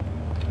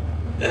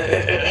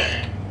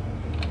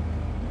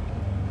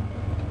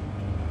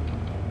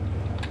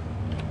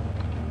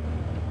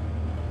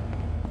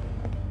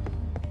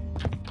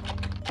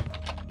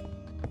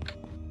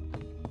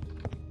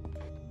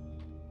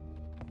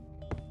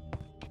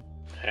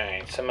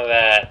 Alright, some of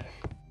that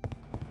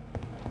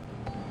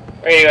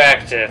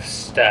radioactive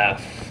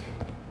stuff.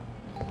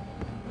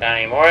 Got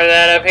any more of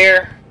that up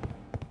here?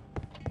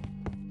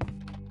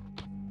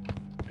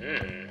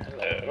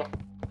 Hello.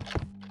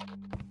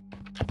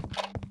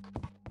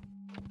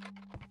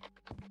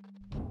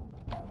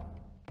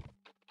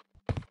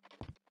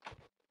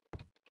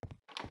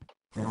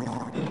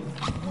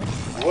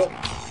 Whoop.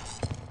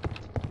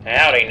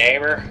 Howdy,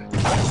 neighbor.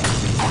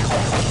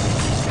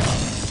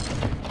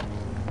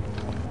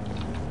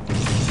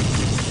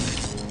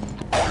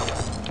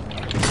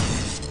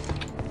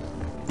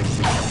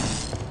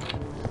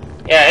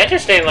 Yeah,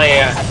 interestingly,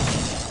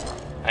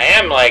 I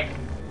am, like,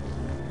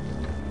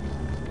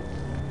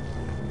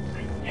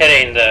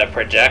 hitting the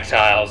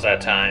projectiles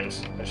at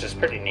times, which is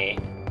pretty neat.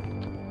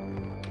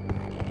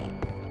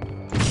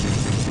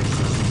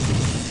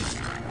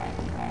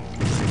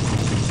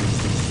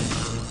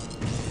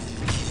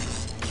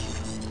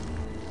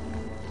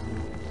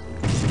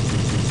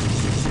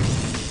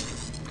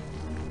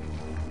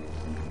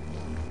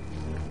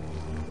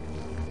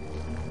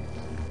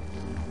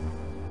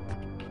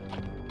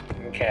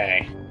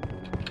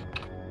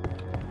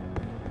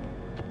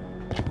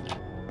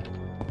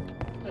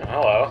 Oh,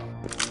 hello.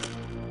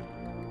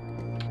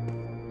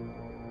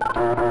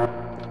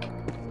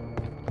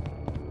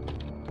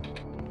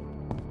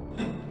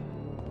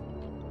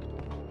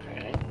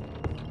 Okay.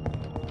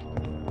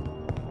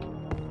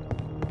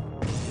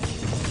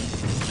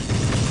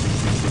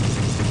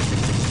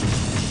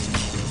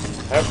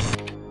 Oh.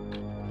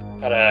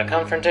 Got a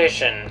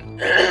confrontation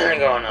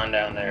going on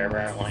down there,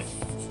 apparently.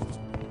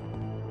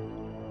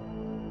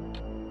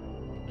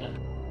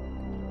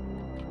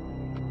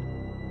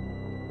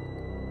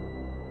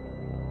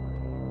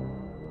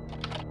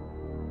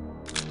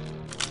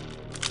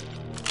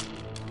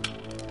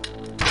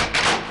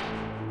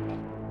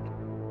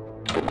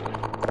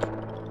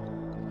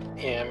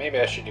 Yeah, maybe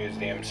I should use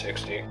the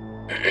M60.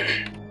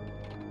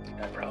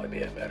 That'd probably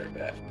be a better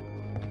bet.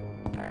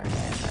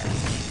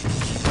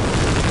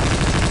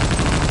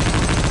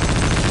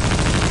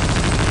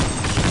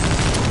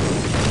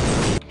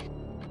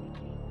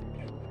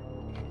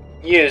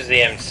 Use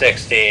the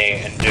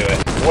M60 and do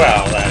it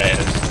well, that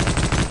is.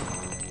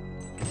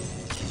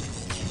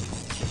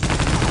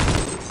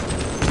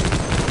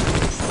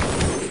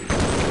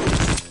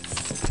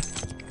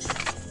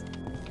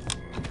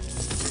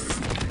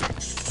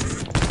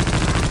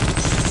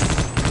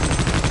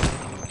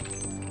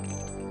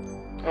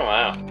 Oh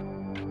wow.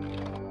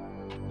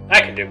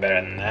 I can do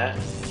better than that.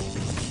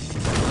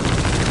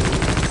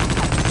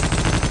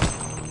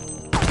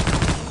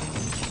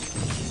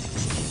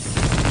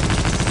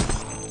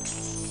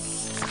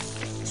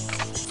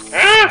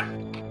 Ah!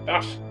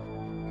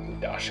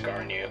 Gosh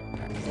darn you.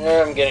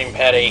 I'm getting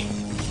petty.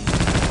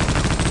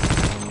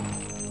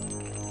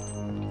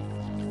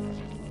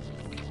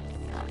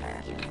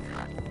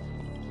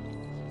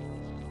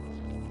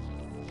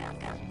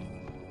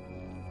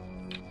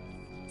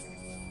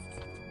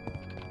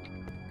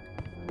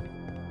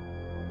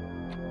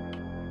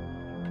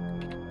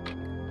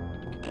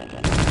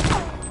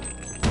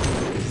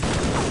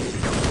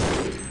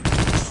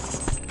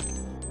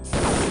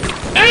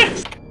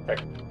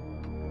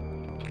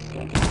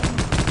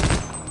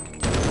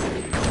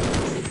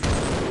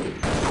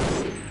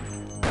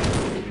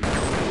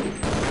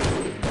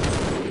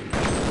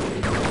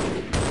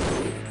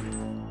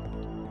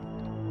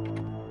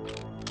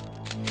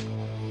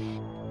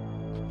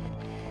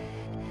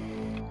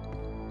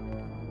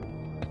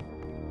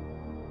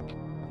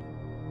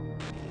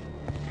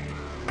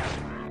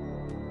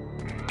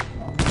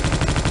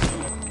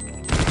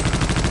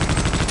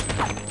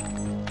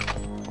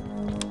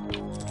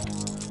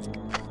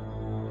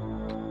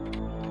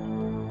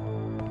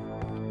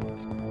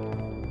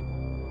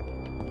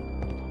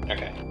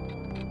 Okay.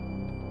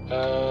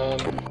 Ah!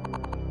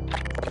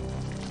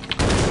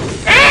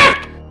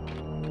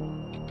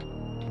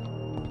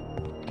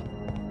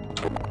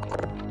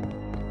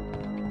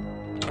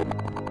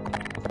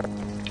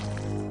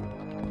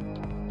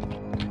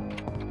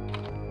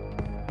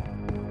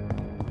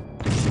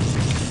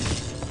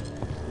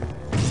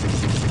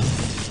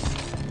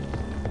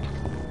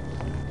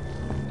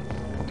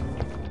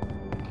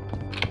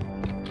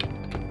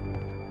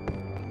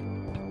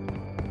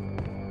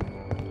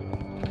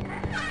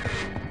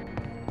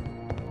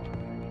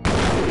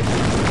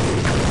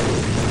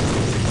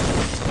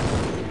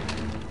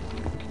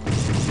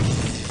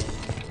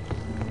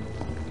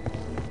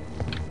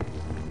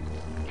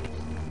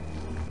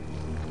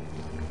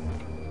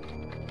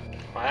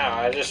 Wow,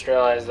 I just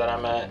realized that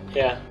I'm at,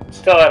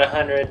 still at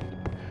 100.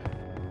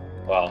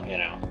 Well, you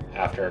know,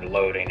 after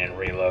loading and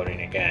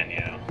reloading again, you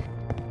know.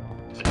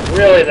 Is it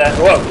really that?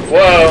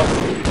 Whoa!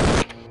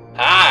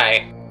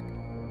 Hi!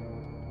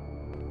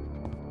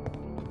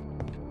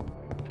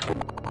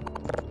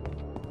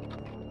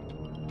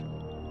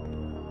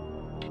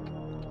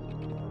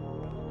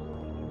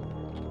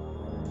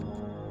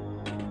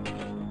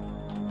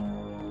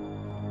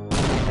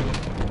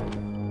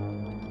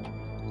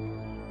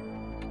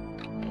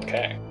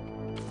 Okay.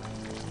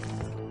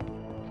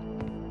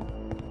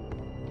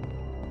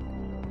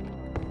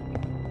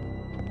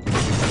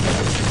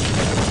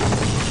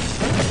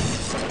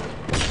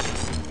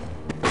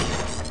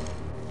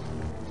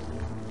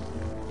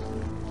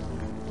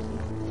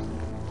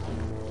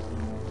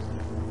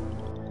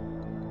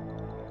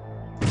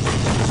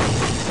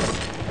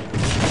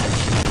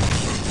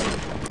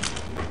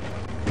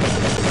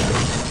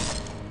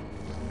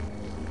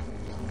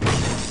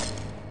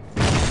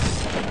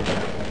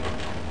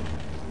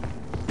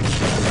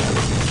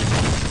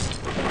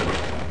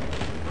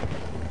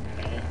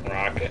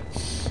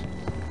 Rockets.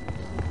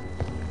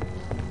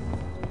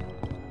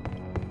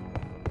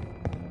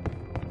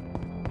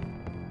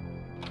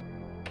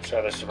 It's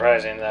rather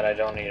surprising that I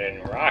don't need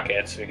any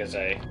rockets because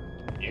I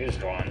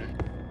used one.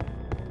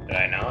 Did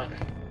I not?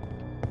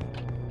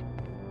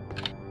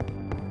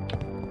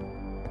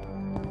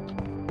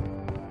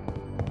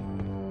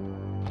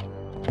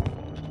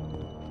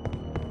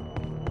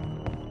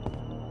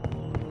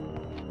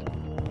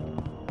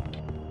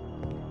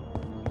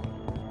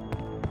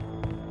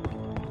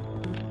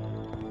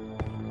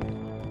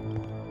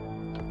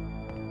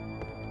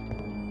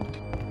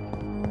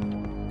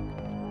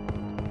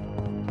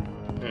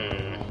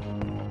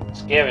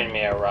 It's giving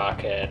me a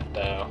rocket,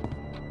 though.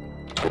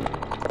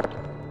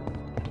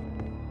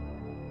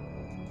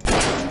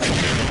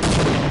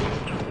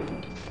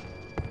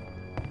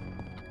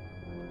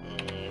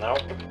 Nope.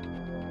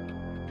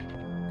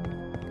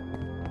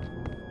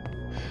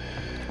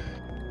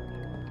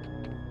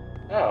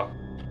 Oh,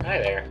 hi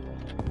there.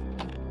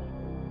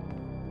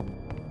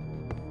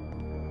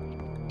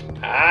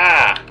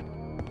 Ah!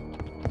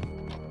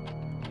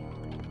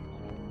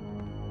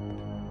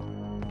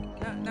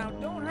 Now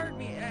don't hurt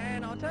me,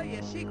 and I'll tell you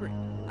a secret.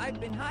 I've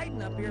been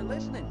hiding up here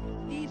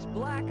listening. These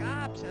black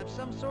ops have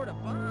some sort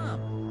of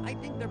bomb. I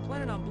think they're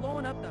planning on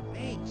blowing up the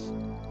base.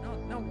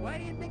 Now, why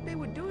do you think they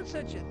would do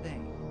such a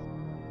thing?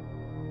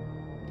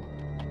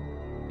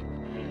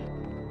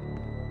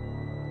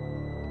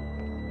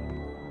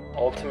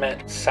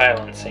 Ultimate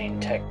silencing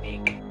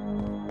technique.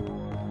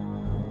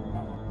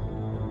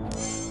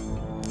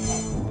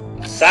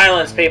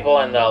 Silence people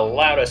in the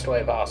loudest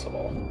way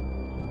possible.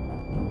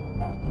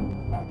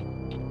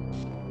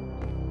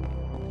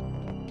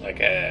 Like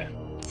a...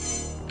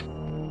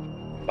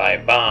 By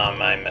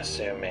bomb, I'm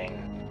assuming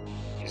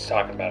he's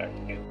talking about a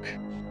nuke.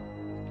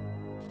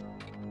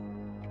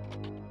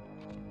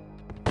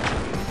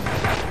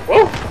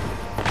 Whoa!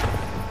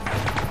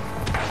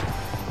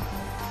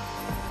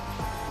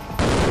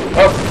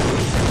 Oh!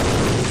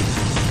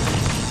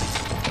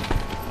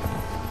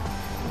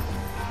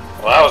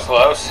 Well, that was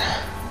close.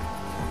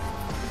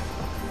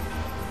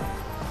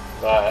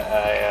 But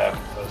I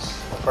was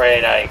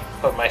afraid I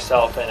put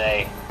myself in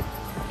a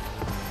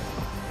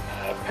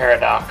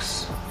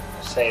paradox.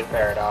 Save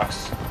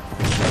paradox.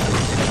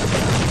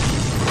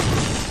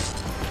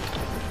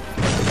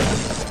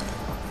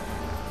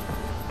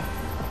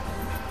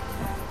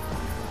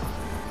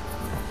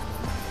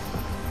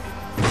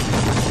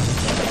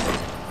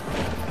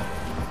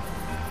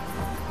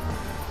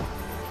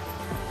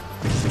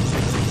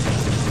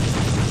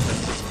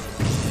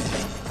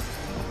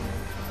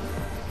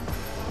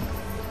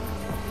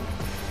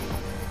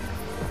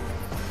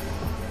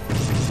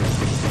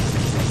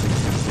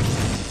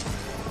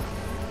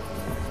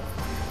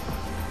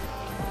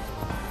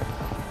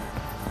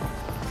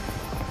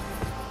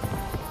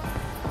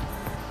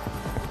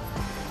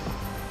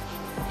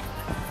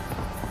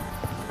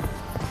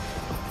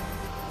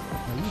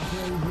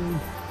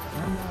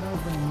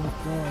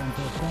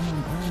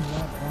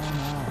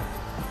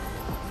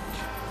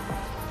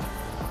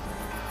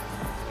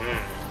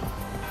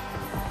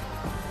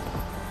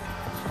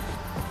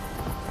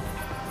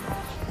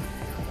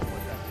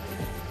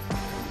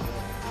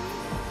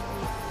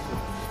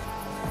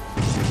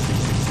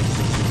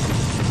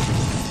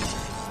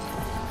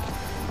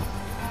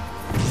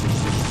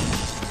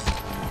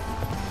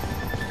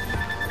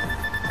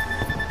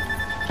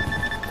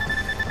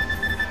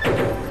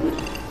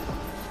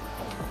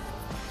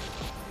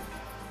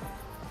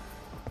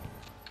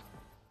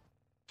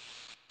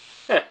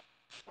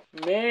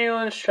 Manual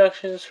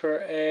instructions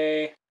for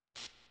a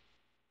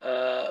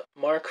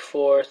Mark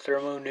IV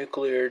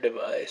thermonuclear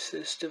device.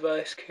 This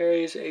device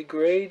carries a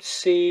grade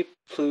C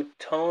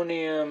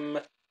plutonium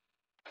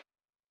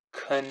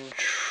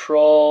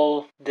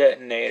control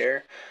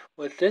detonator.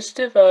 With this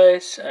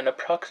device, an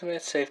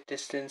approximate safe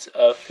distance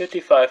of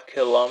 55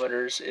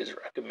 kilometers is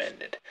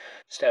recommended.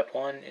 Step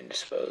 1,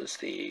 indispose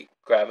the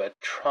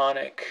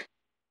gravitronic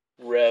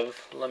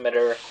rev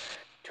limiter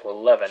to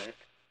 11.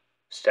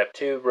 Step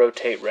 2,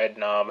 rotate red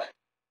knob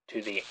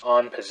to the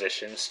on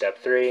position. Step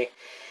 3,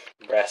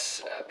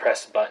 press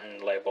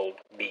button labeled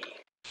B.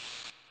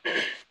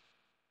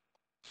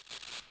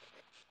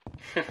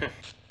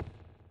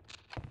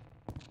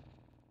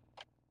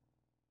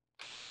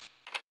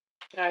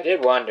 I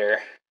did wonder.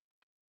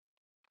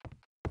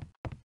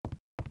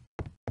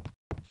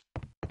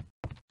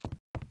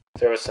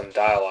 There was some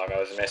dialogue I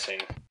was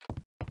missing.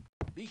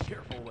 Be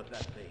careful with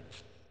that thing.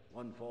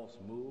 One false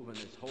move and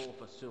this whole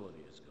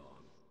facility is gone.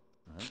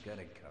 I've got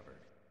it covered.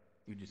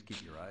 You just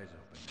keep your eyes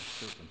open. There's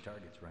still some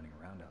targets running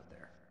around out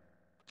there.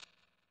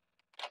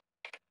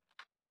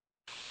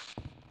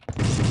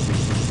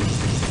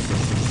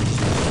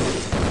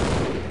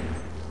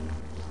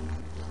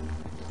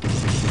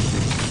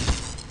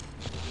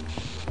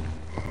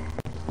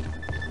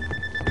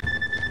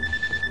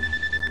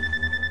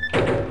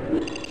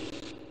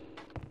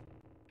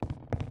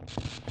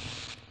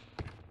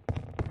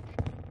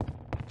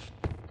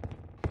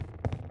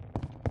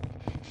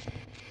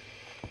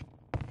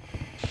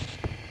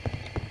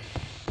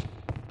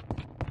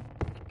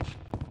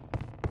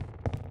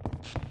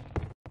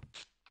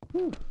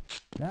 Whew,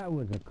 that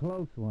was a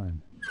close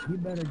one. You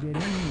better get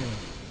in here.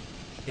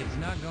 It's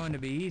not going to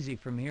be easy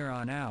from here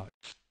on out.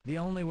 The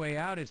only way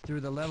out is through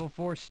the level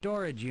 4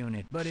 storage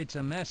unit, but it's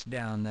a mess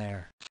down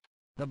there.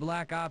 The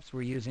Black Ops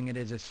were using it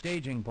as a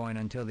staging point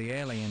until the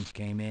aliens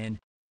came in.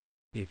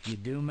 If you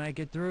do make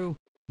it through,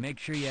 make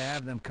sure you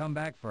have them come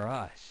back for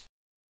us.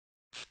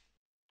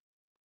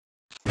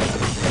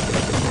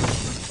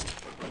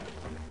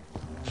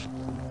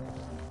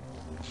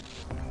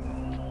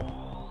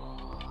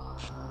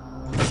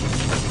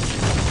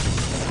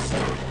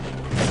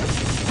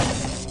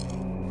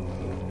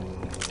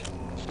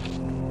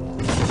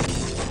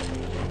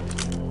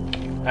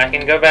 I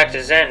can go back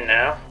to Zen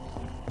now.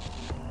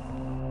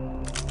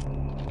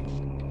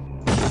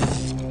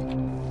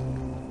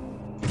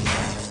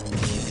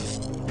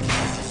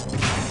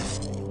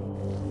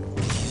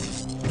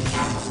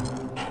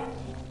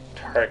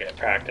 Target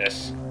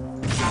practice.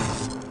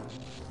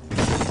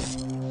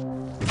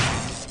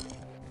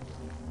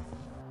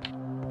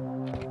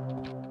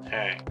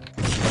 Alright.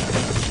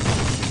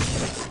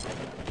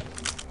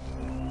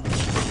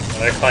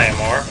 Another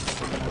claymore.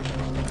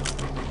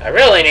 I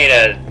really need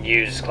to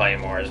use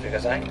claymores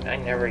because I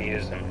never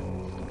use them.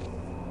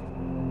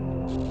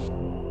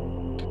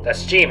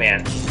 That's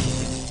G-Man.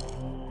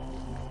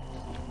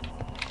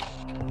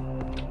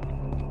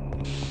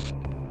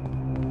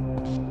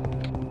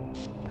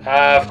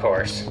 Of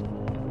course.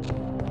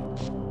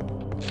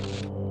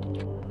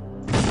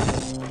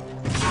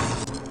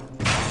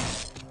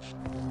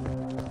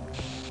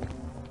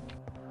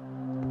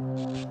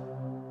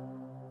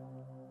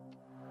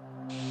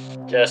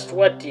 Just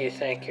what do you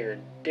think you're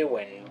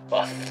doing,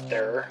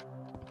 Buster?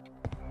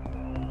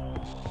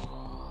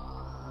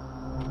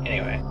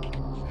 Anyway.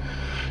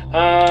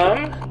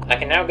 I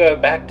can now go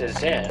back to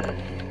Zen.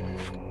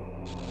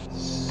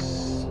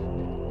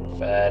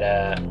 But,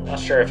 not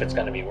sure if it's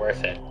gonna be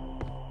worth it.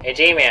 Hey,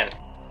 G-Man.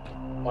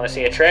 Wanna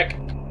see a trick?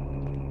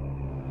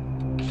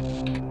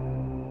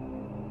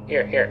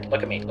 Here,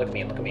 look at me, look at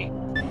me, look at me.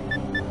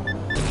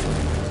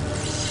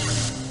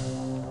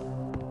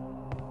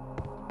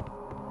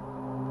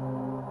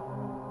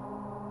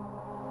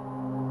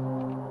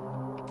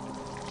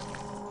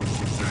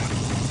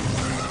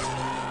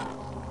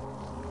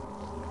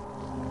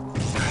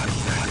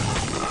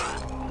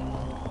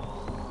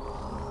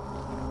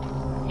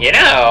 You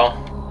know,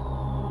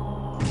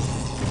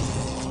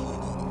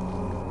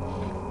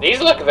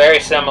 these look very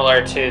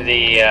similar to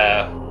the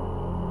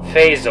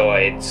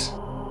phasoids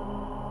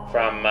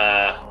from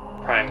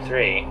Prime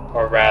 3,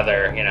 or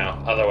rather, you know,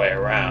 other way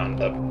around.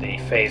 The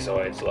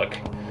phasoids look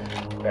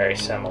very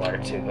similar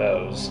to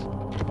those,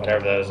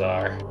 whatever those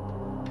are.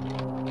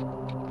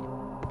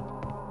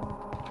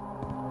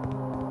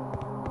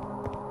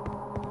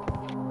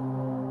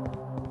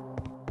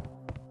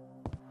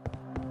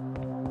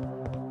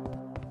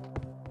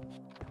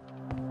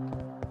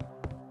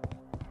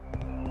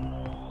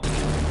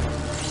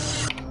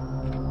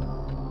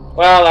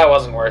 Well, that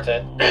wasn't worth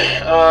it.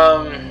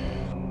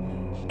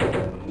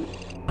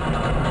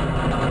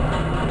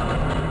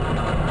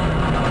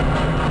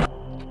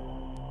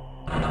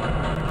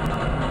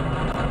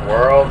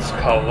 Worlds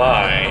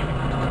collide.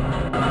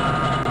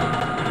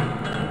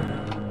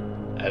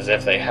 As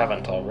if they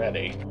haven't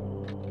already.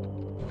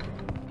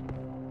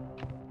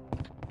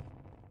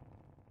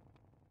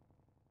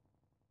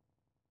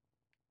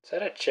 Is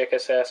that a chick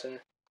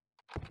assassin?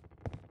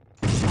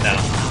 No.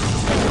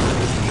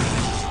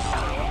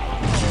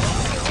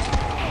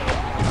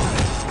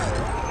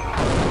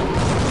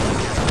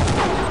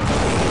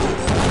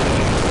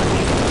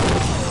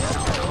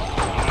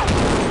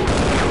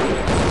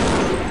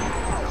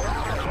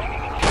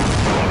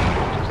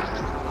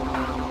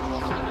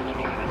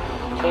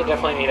 I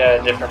definitely need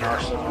a different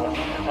arsenal.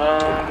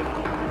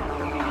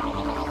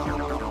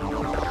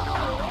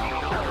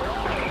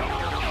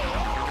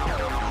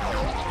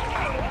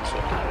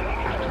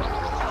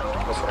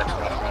 This works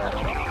much better.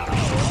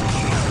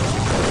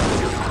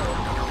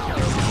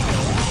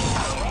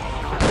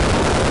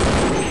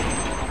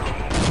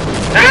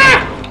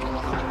 Ah!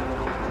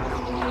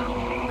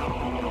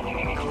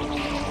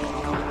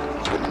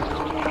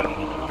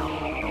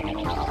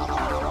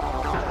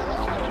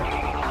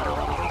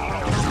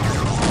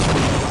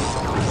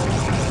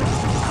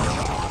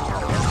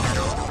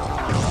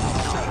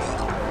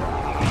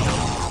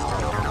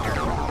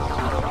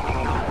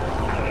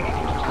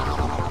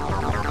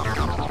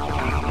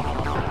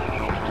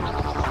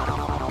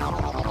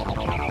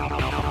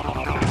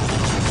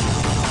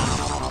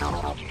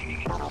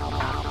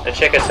 The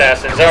chick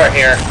assassins are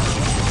here.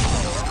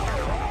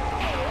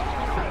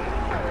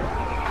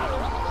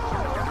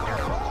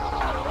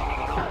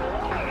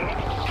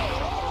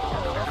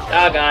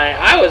 Doggone,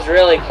 I was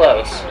really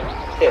close,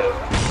 too.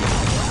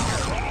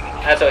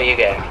 That's what you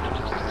get.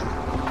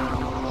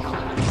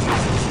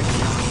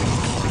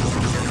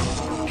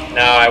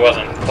 No, I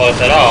wasn't close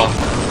at all.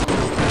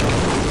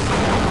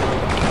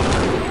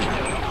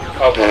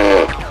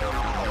 Oh.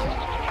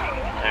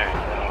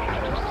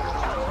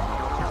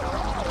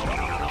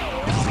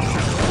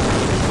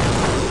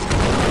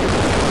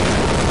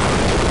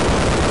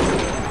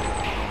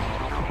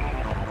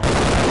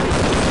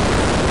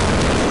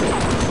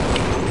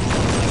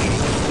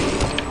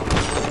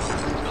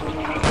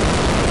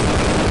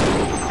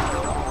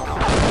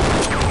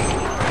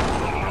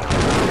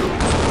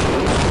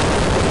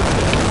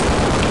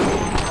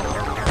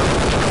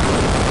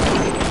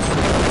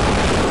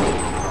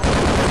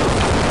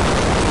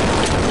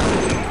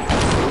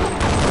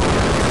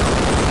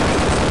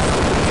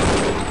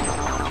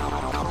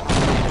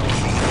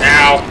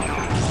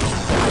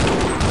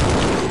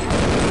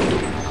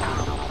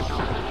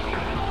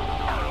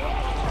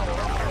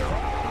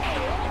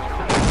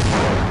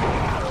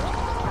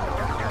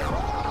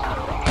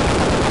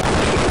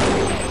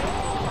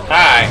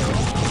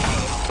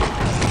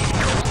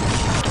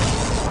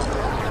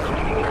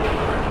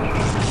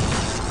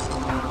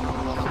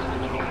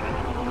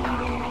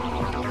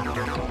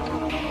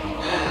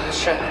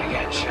 Let's try that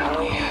again, shall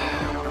we?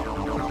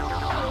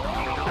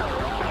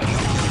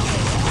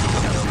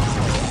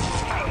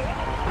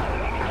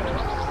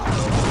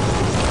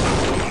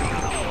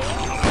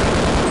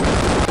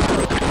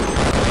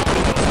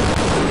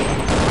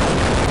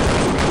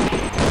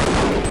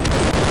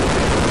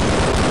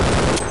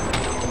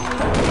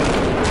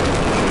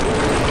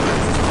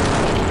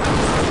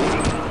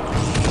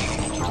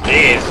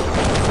 Jeez.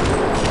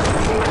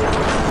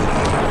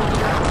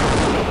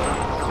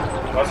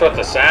 What's with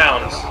the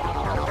sounds?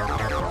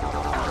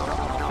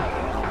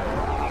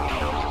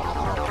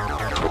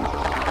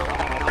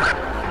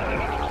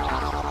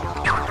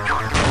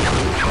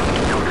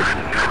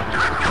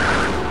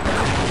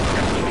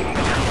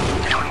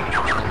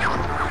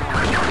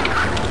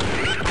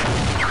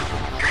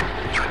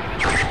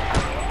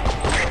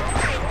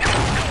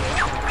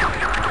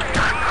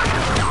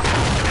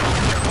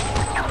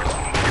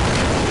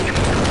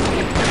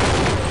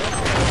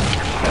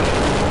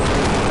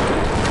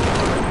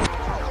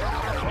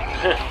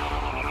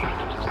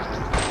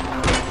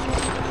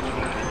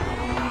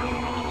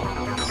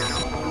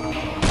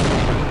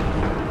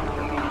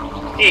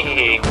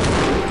 Hee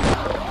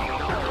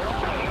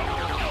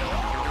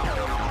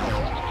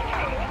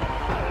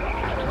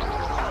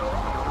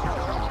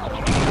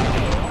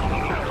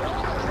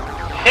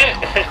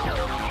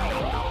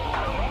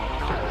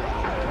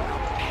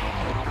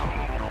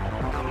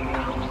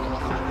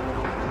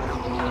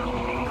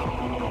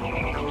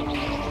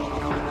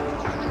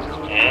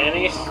And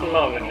he's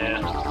smoking now.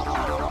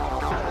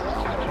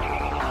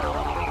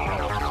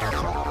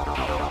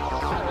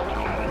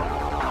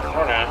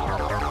 Oh no.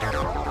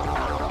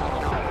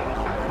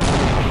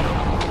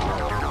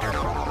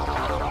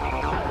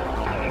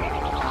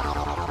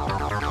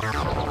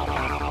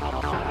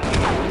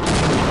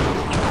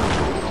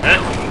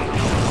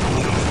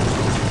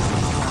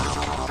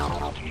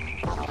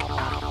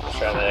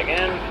 Try that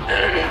again.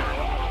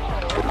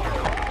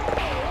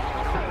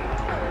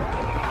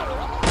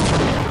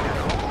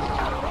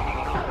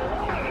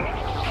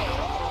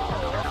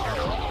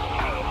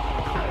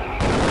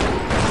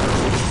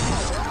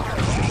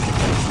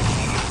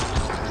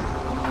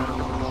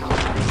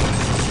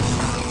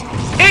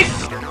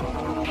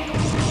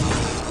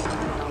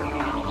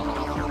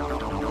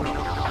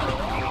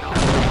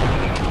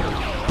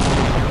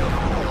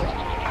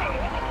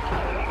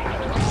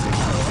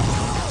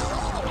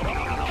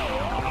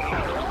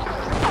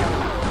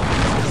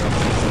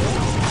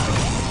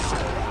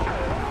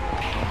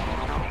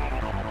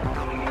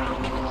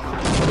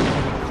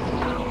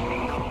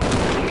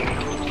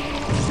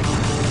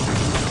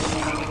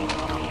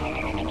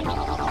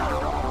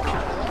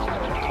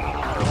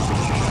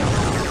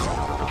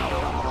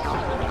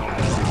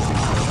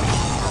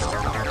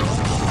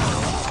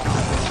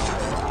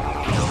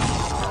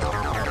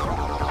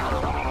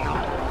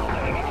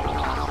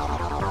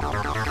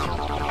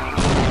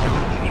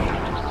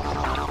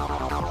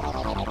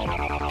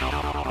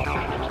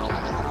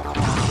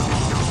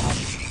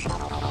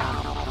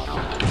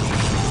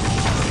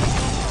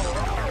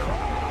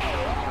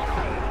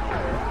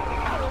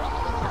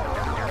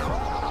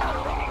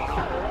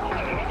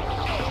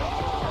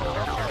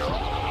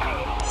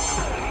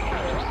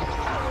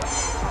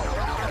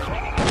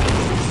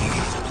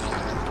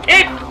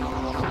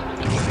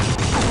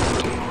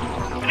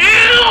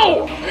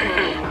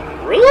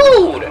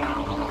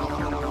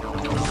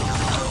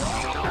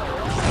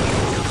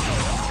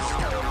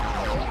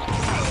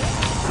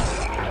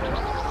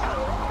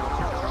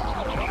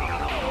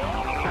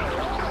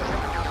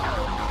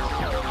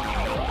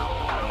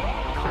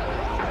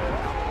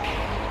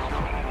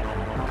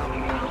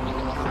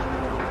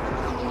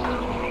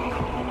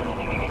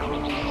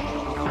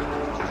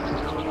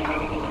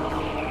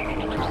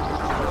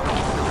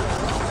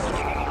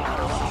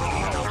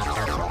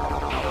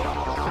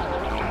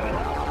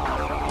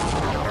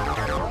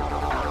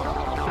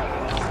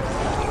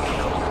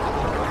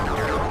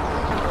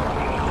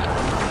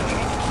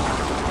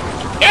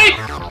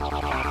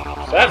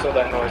 That's what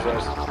that noise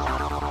was.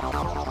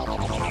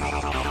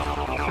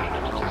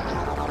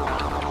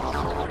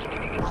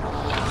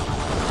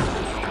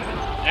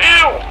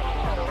 Ow!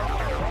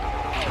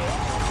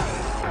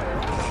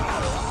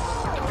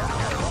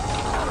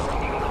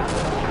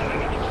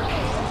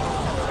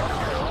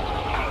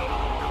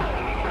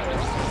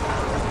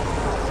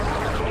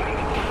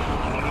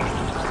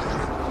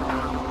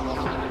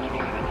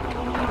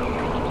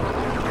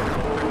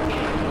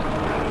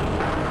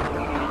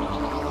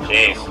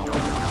 Jeez.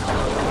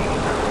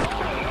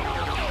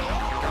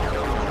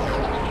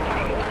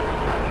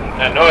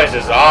 That noise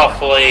is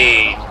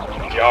awfully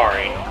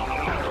jarring.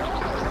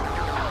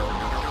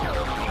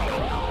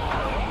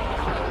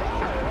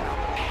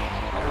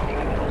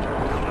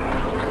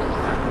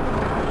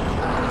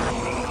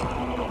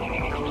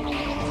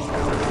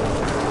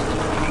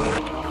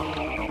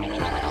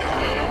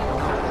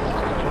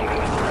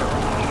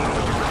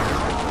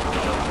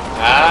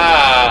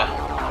 Ah!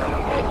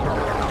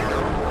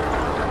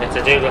 It's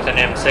a dude with an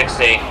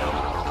M60.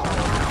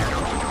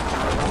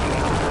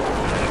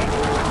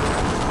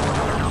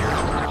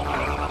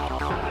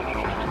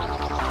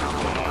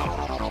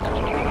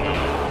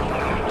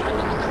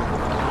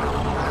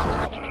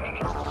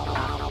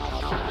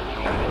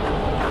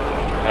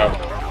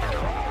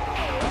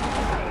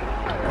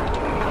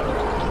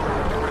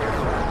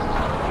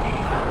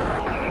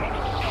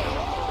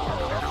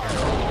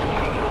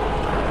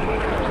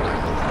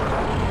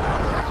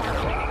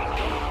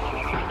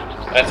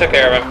 I took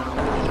care of him.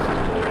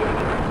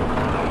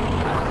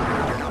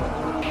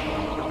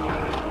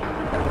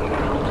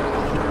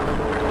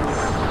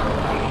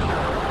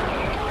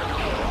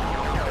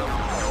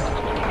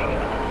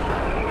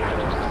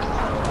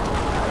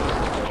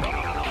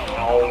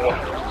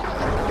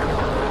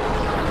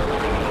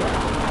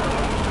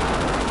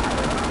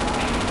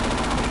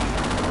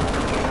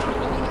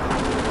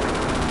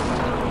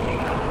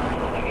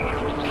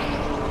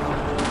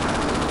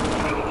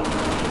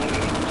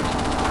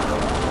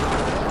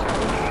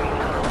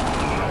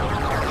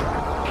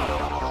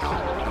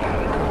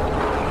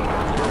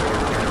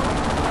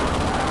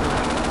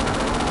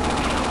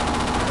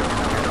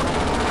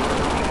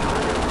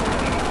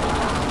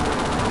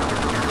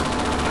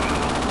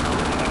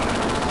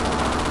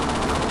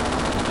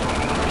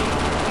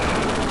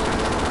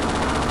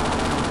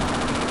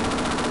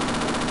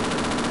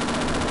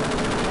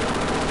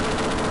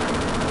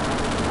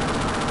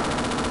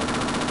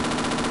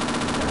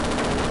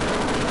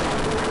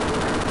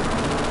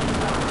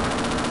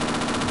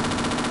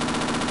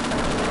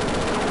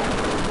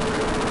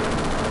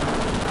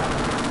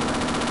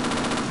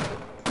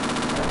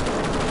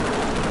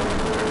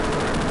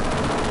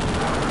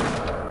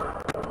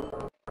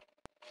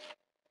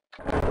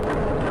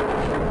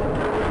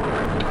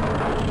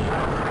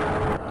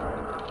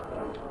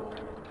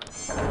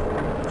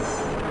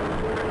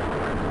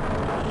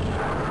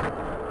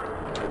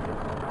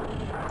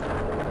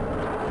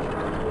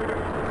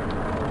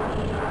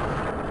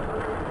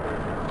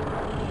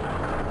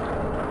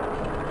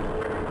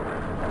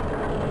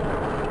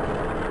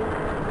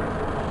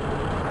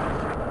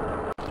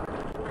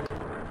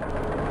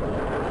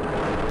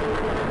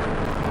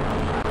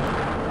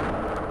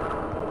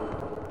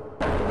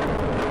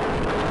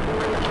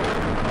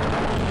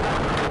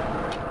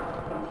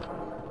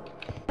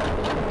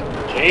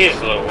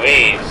 Jeez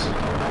Louise.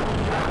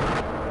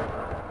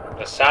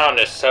 The sound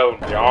is so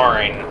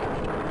jarring.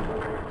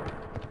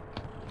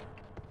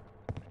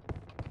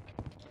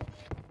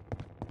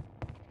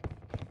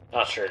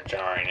 Not sure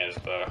jarring is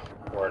the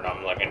word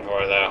I'm looking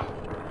for, though.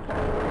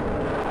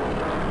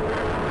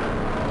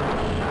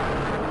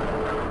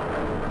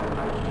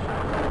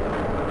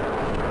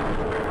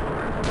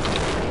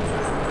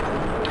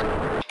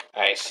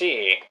 I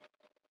see.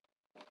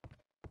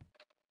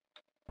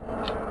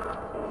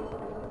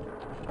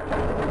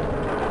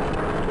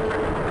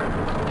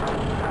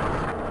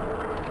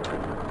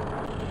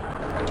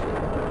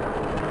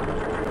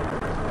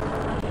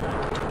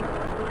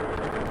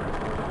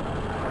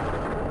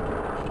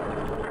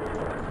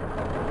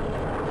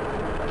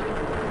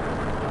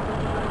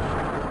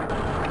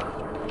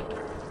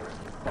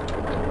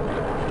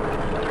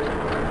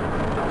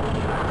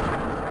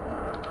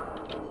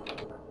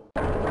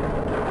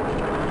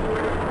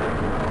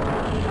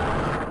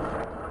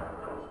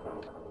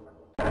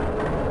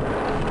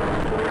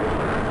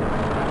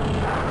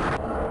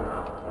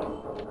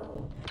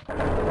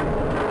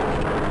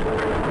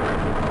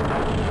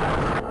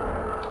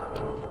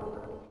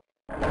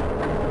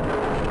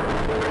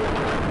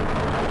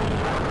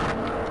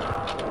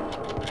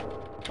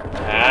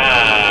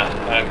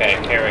 Okay,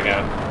 here we go. I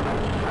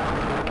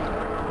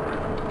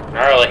can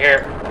hardly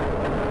hear.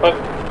 Oh,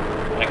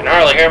 I can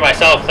hardly hear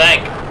myself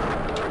think.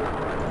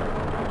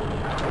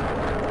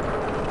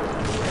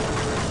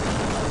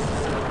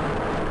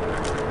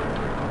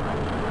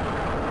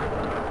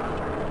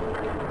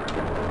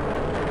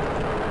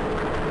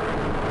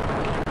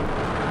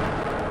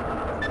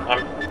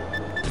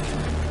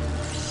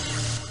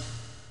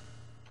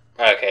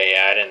 Okay,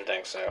 yeah, I didn't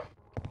think so.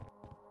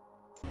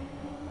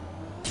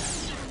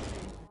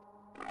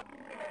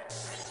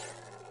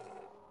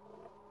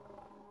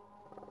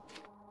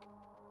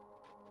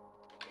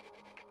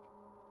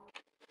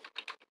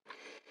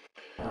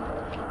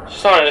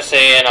 Just wanted to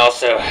say, and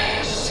also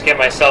just give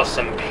myself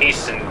some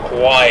peace and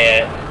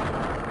quiet.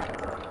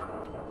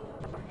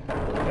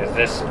 Because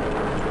this...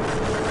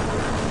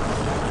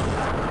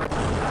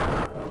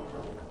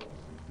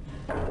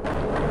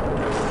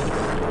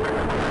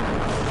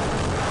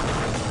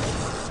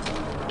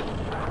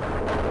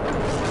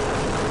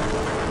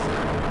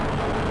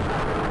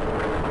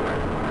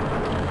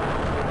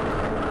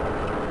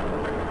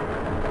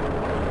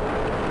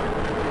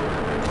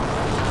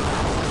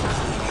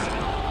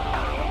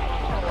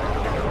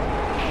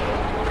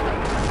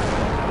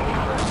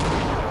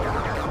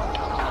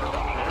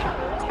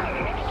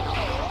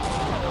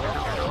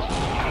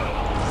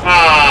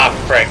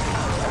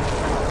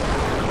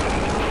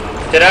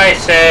 Did I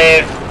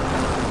save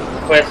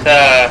with,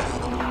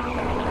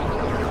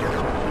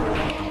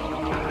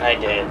 I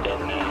did,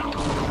 didn't I?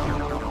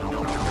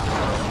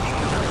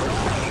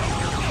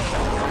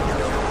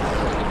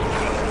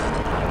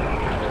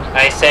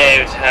 I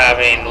saved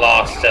having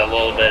lost a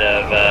little bit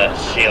of,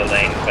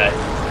 shielding, but...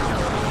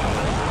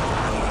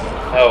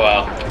 oh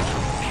well.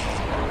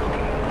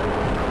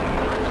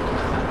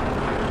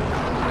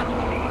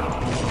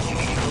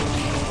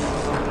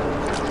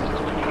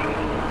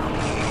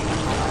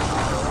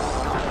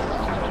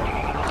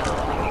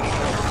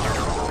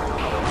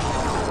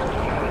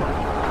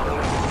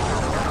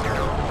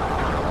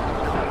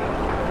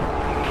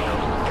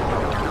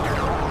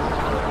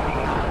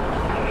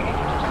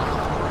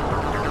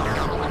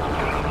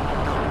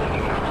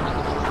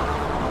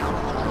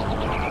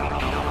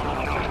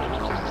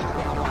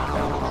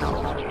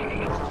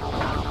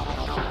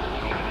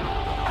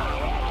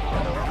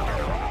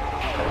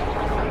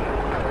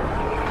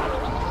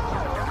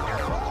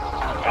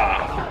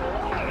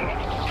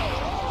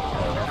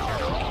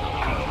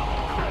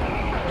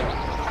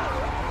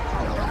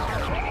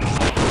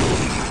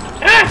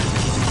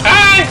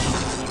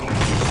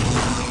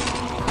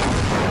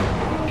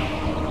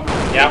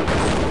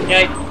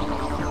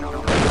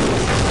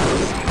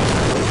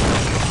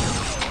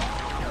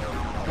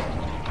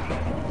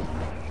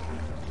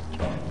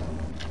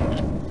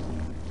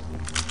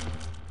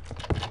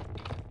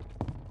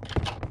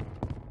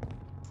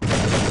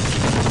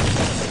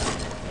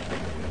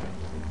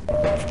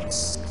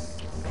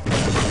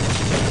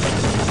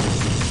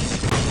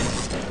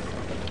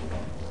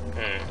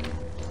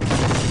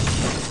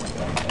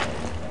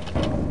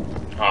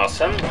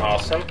 Awesome,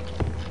 awesome.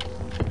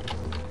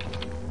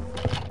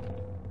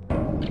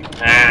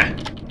 Ah.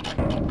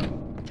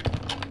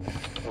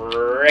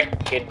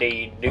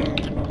 Frickity-doo-dah.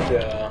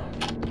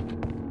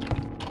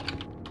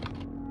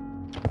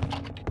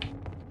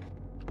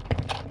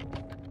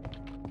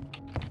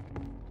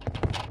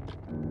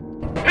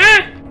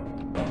 Ah!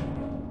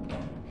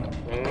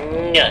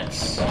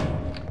 Nuts.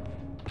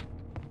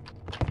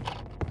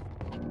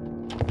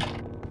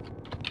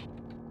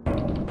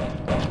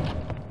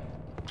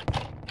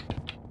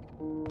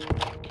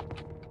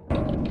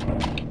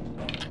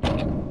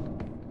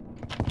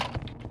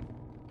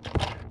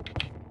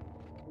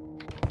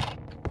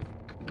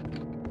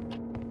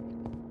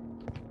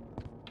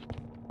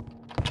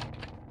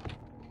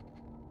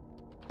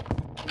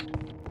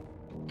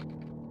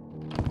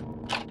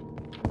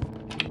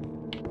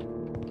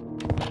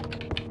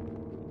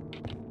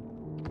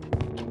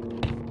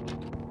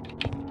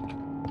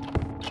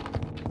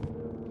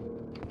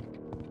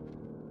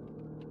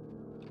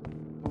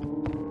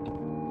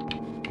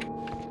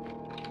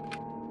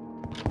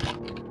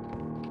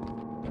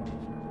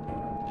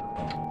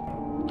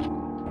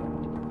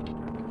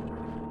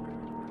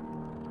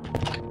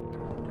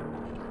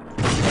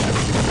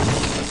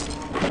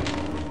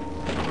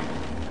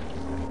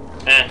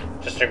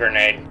 Just a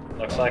grenade,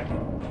 looks like.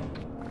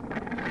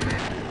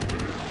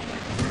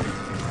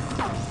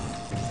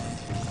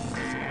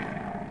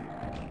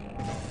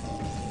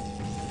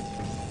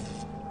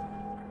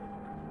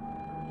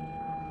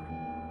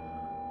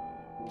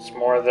 It's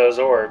more of those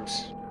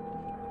orbs.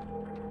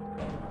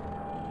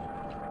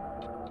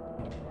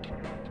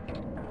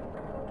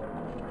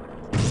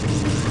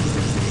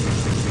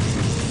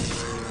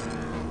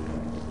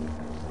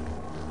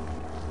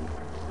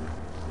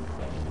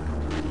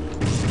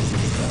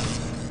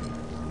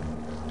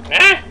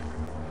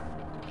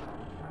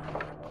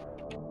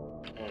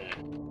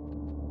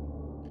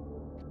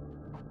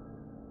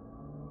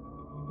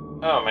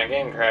 Oh, my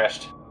game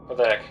crashed. What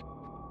the heck?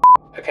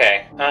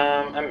 Okay,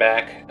 I'm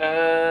back.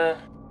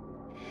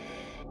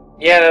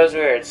 Yeah, that was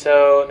weird.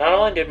 So, not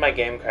only did my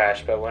game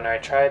crash, but when I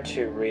tried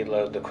to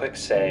reload the quick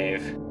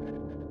save,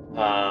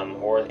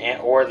 or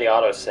the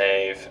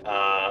autosave,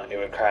 it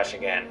would crash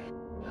again.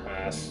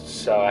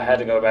 So I had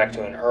to go back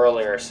to an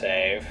earlier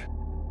save,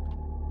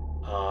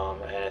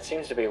 and it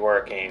seems to be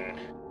working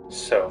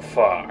so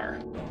far.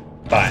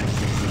 But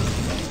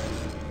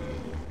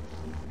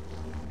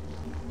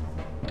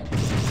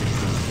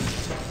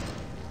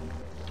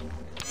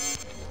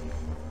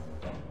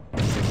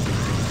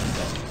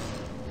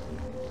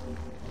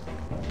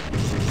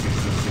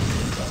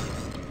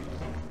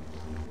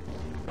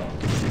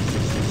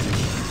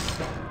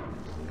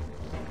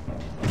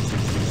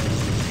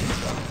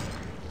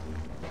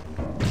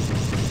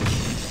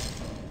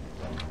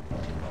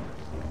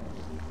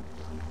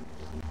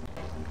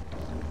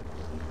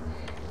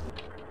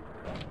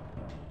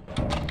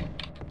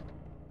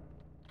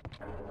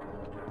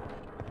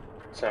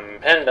some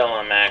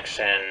pendulum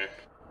action.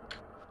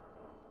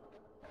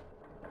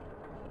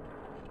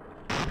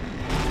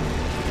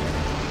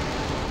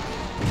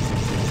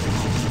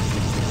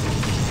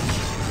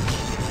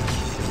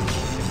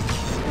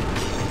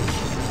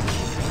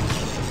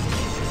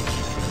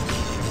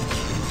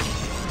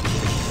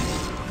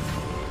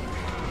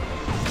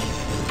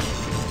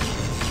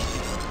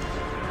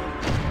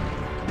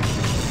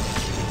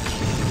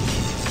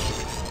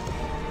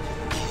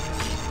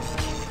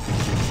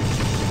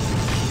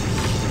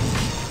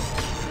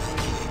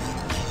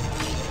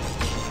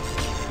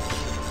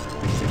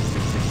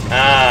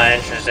 Ah,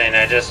 interesting.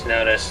 I just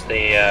noticed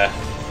the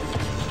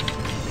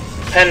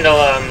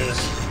pendulums,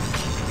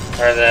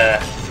 or the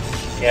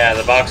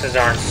boxes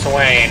aren't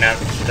swaying at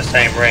the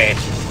same rate.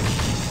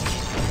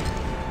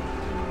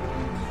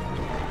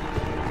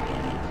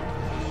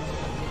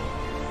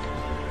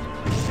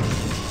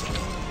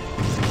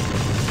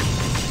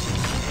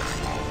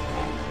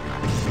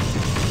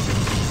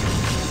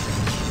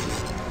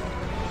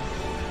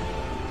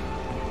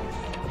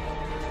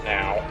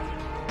 Now.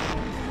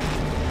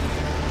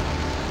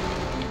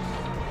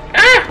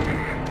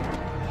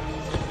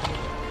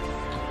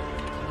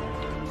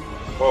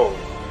 Whoa.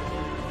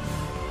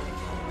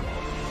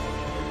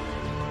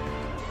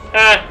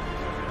 Ah.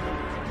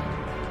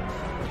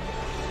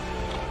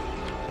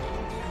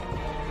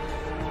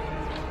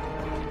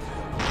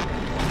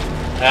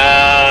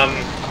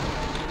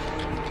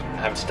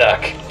 I'm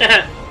stuck.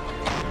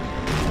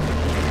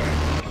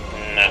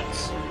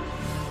 Nuts.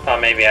 Thought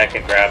maybe I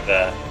could grab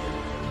the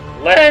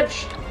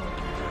ledge.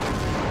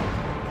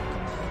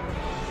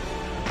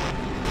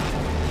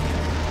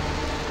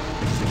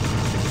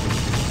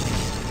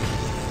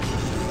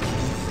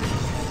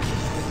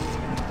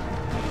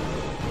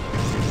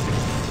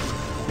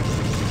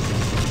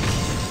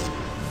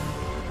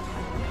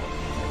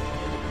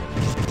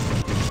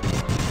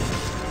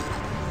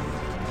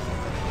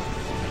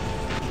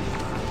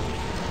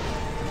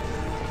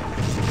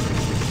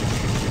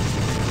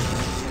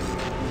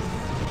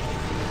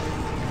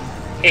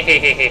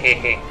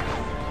 Hehehehehe.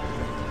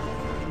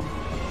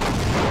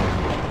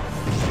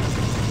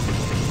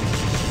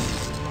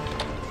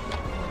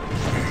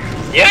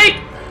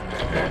 Yay!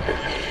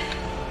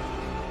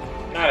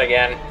 Not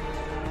again.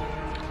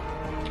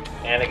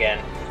 And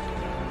again.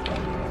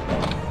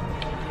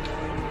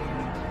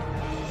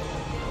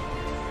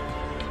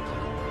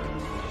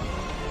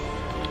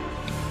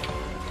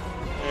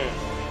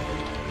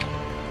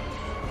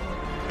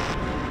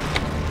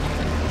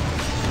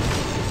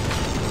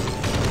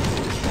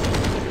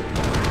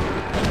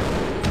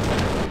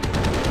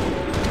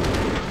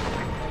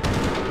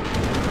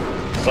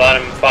 Just let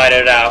them fight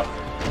it out.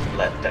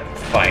 Let them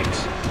fight.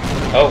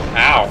 Oh,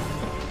 ow.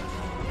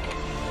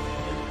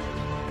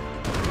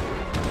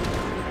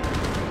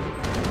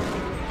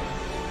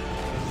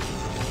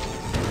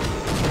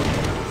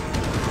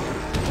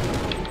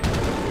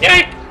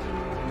 Yay!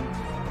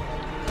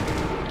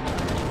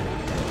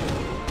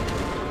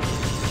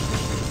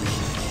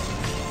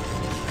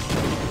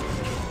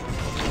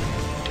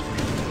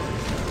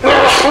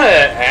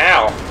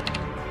 Ow.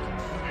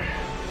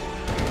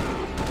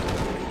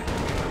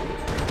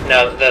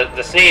 No,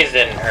 the sneeze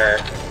didn't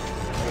hurt.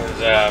 It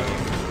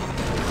was,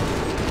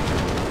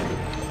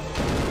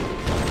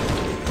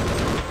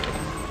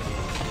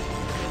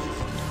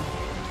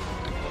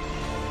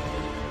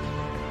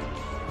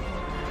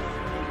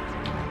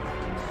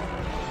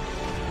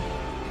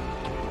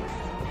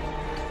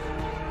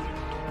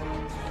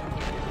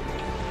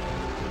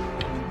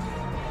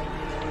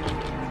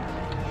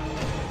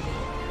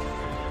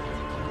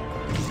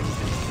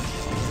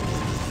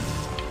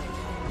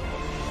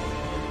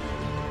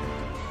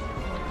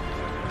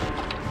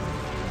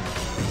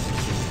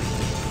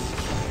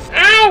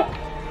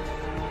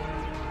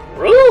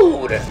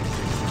 Rude!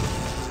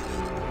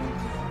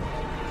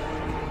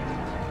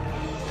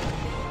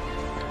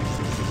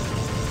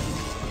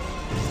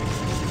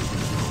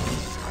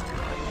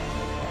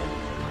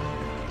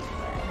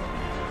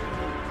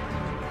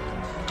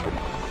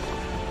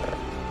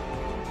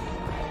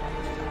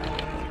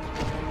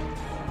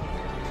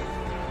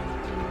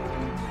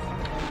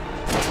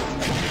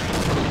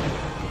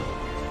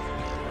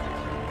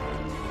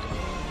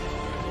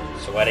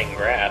 Sweating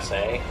grass,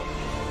 eh?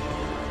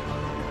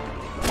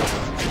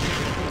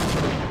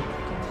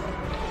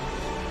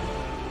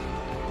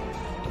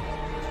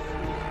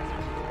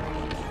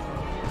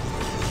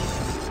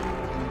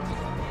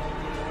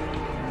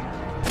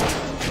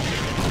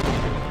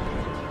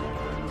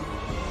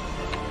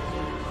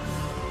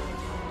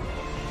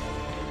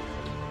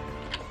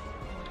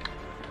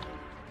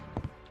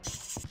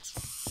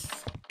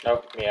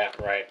 Oh, yeah,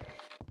 right.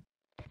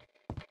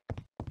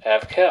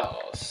 Have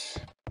kills.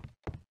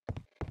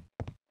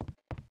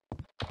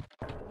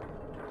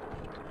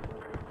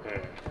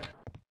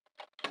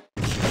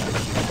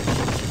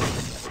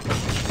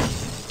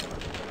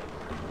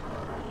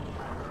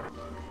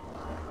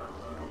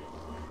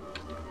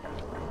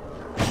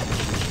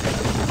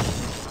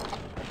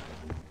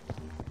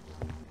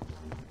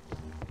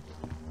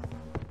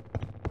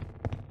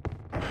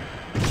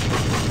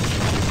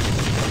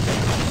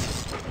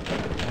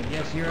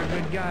 You're a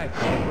good guy,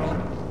 Corporal.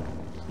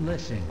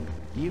 Listen,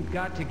 you've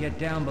got to get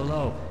down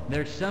below.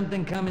 There's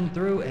something coming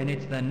through, and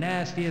it's the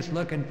nastiest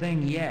looking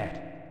thing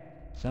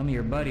yet. Some of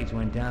your buddies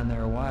went down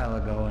there a while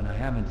ago, and I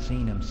haven't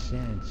seen them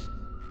since.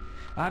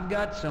 I've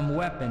got some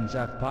weapons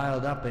I've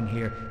piled up in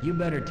here. You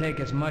better take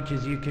as much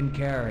as you can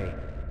carry,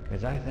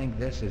 because I think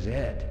this is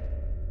it.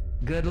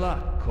 Good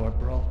luck,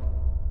 Corporal.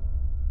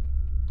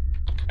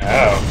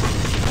 Oh.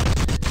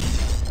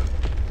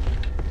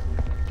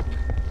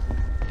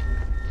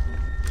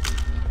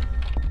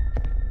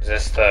 Is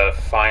this the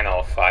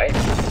final fight?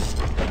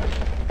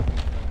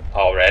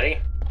 Already?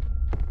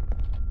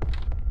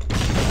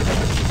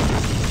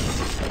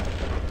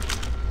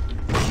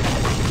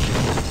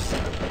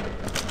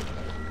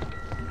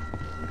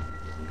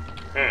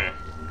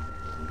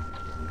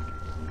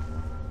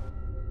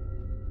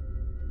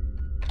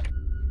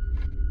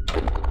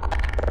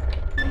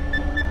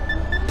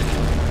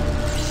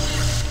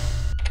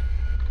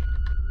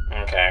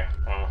 Okay,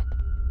 well.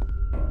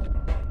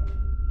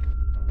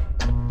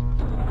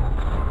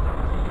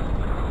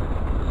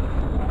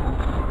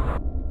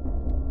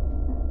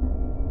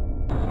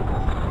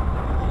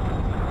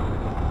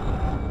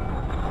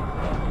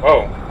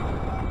 Whoa.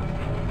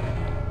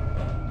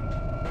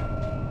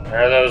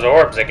 There are those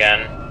orbs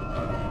again.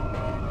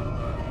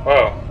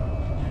 Whoa.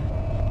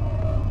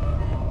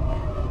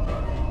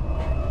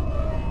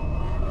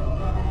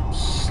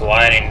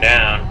 Sliding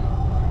down.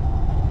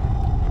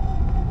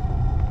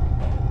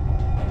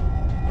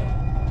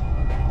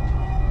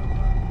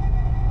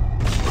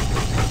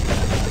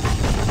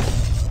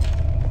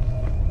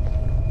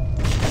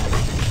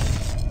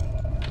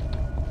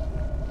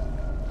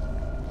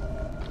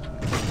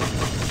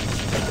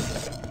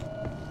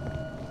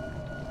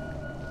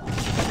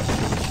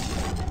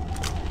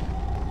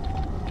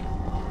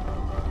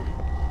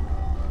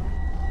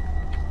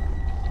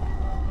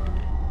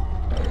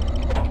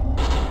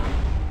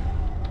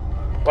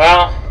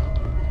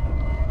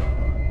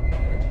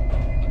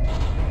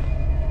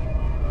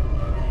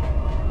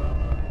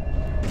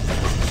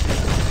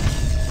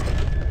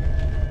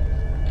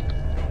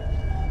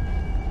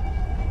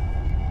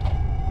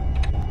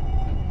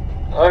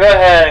 I'll go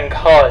ahead and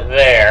call it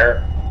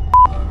there.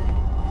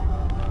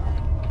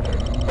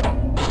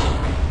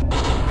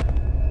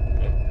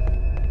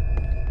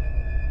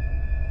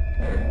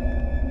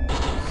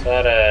 Is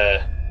that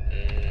a...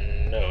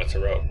 no, it's a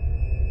rope.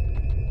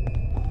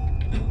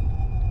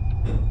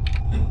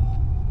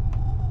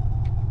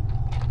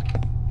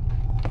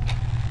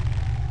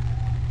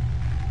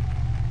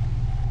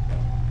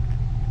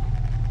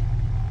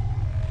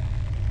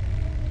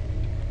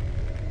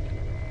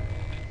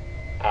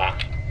 Ah.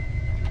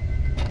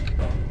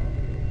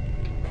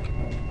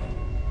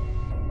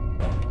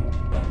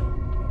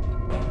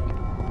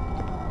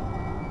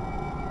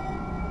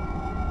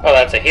 Oh,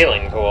 that's a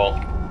healing pool.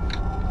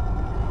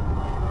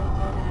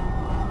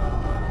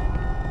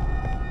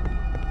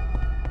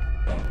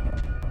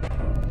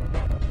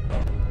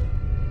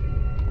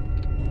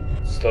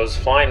 It's those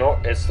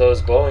it's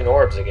those glowing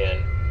orbs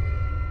again.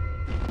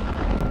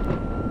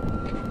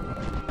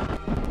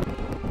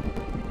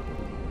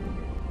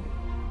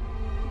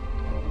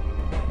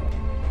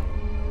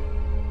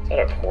 Is that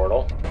a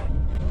portal?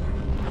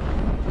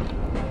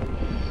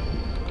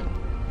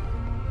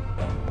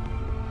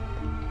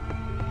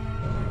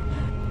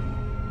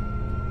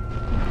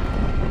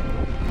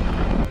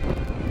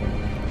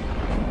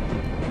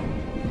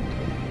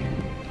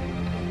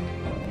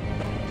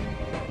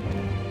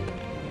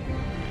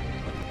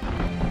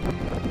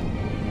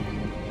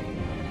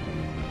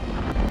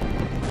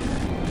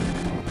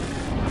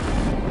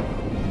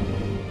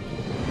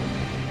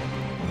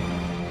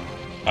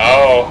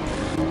 Oh.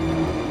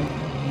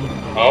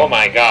 Oh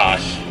my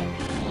gosh.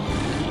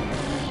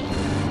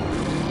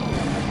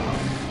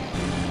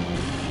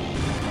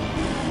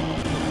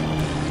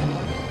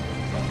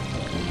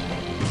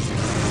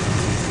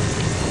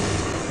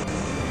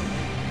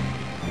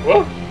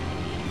 Woo.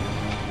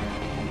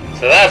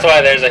 So that's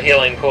why there's a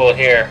healing pool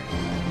here.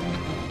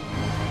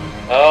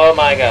 Oh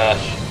my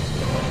gosh.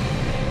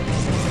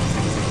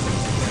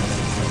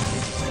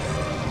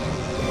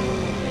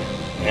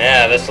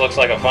 Yeah, this looks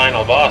like a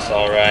final boss,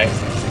 alright.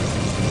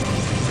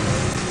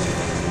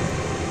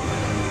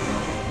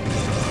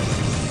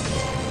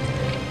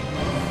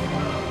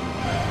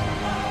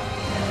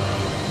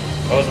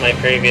 What was my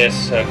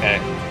previous? Okay.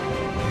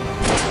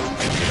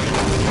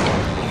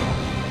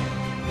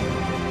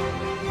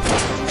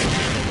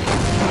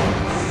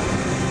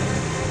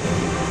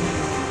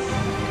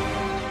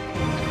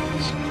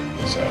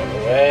 So,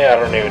 the way, I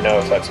don't even know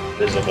if that's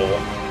visible.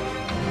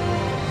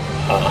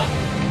 Huh.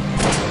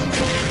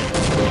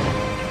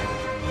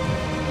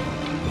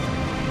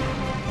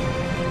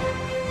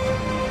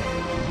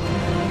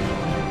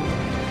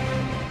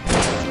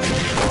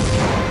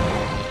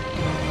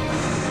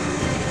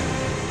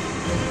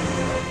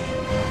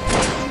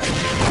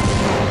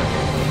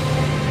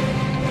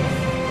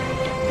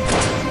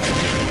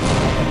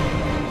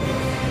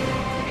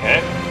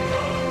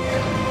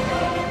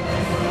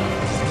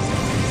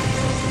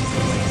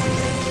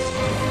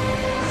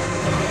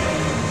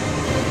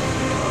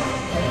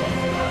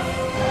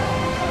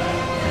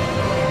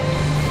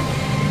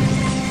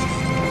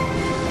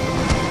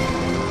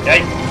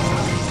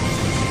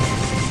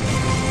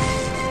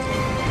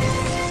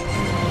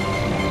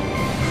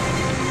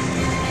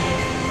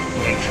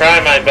 Try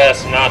my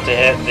best not to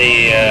hit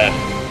the,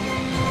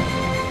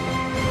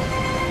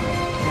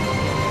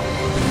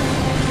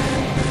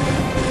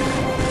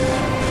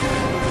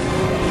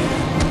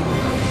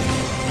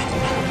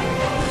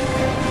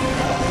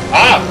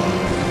 Ah!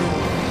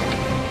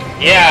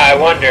 Yeah, I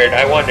wondered.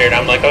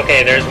 I'm like,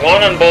 okay, there's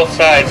one on both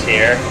sides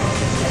here.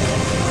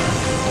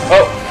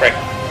 Oh, frick.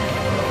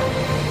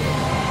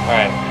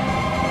 Alright.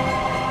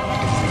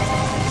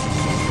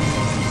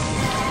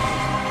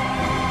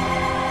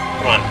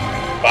 Come on.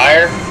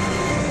 Fire.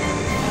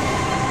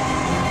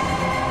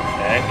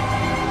 Okay.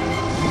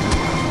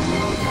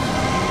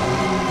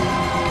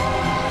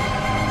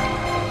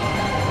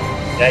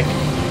 Okay.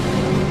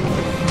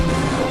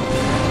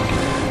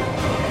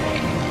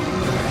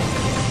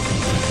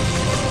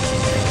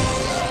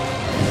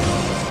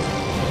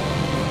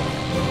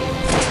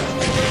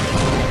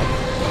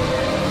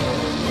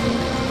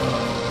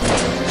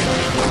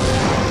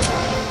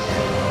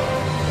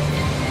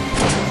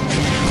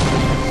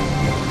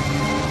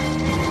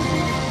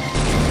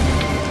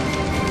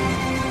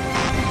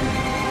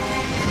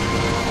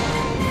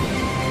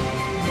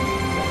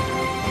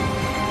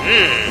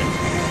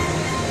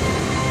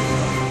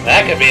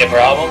 That could be a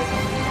problem.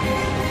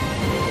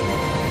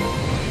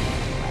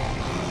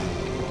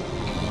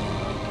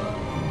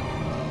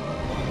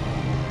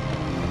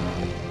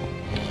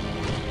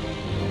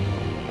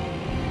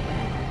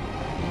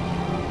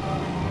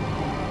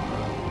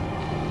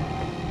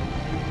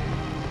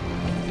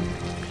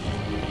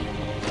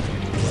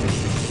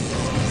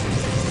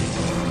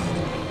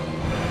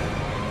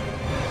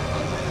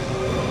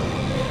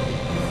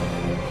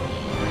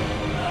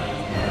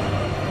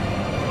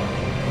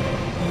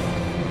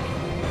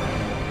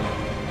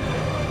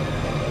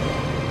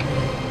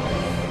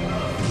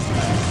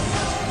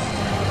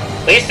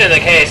 At least in the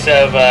case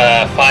of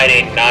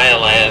fighting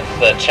Xenians,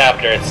 the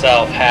chapter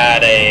itself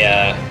had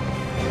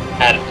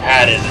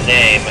had his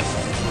name.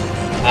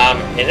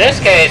 In this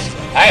case,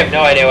 I have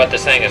no idea what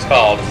this thing is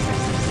called.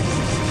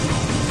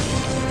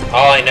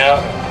 All I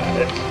know,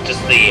 it's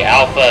just the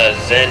Alpha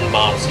Zen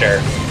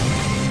monster.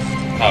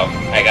 Oh,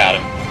 I got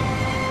him.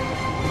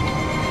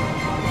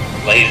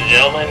 Ladies and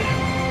gentlemen,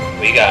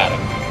 we got him.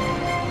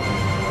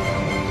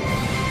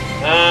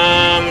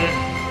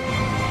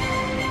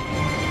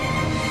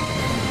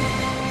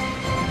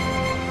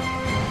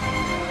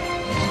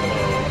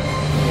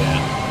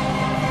 Yeah.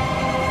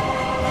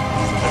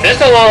 I'm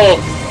just a little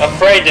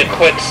afraid to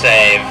quick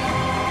save.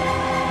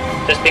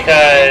 Just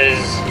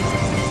because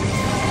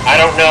I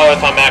don't know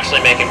if I'm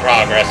actually making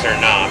progress or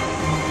not.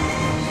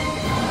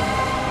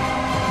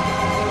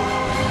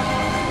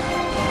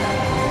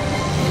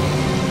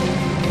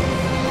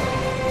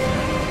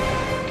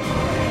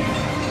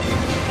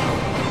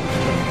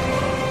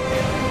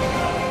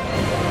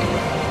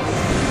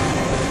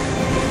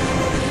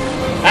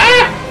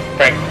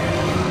 Frick.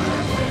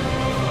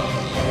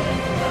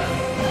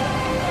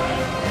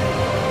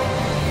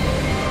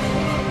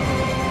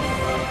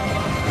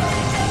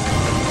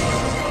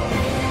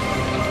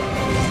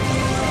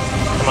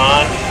 Come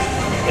on.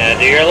 Yeah,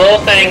 do your little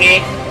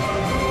thingy.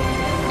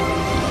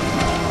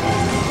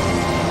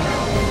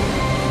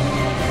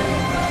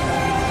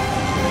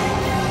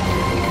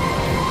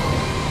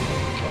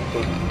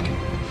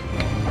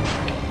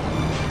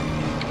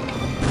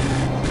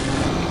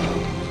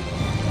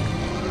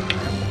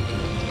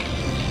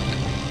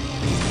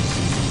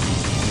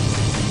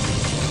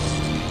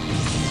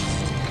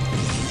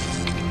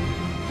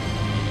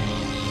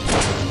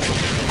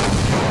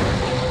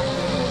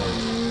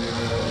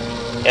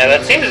 Yeah,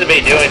 that seems to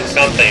be doing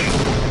something.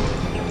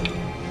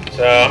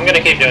 So I'm gonna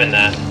keep doing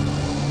that.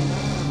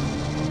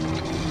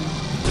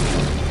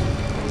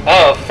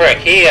 Oh, frick,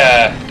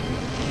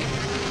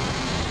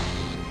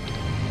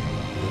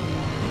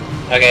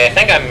 Okay, I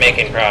think I'm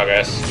making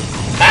progress.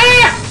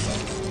 Ah!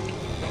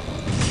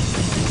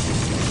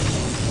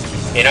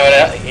 You know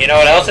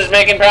what else is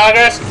making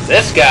progress?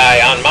 This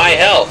guy on my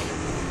health.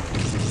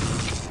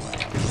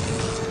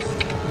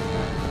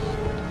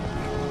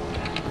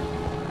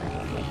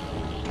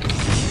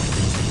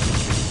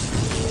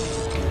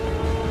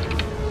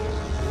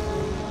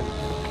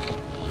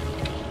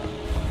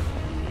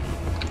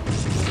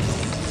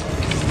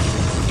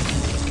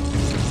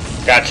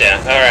 Gotcha,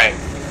 alright.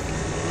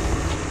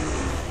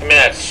 Give me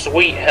that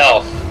sweet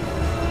health.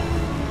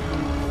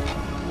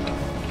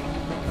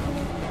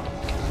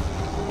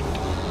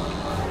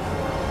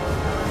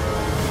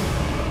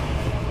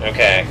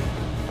 Okay.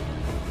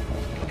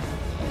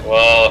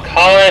 We'll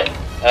call it...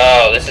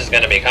 Oh, this is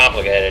gonna be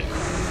complicated.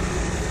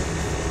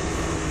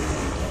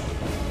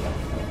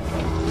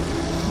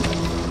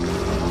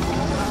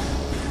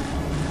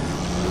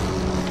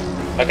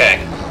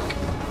 Okay.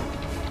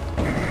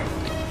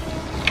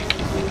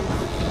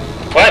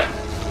 What?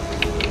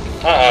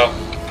 Uh-oh.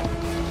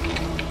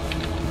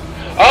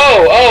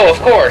 Oh, of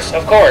course.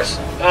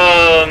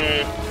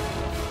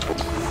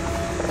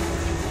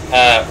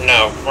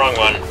 No, wrong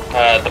one.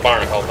 The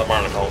barnacle.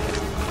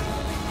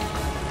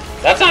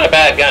 That's not a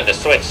bad gun to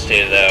switch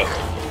to, though.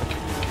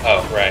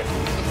 Oh, right.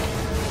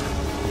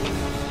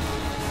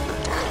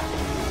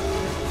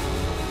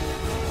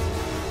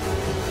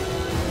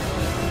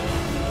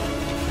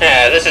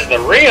 Yeah, this is the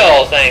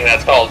real thing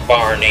that's called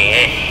Barney.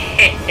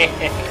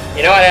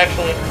 You know what,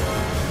 actually?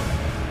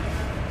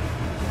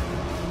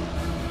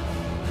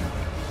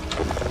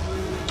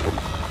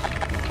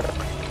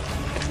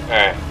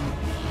 Alright.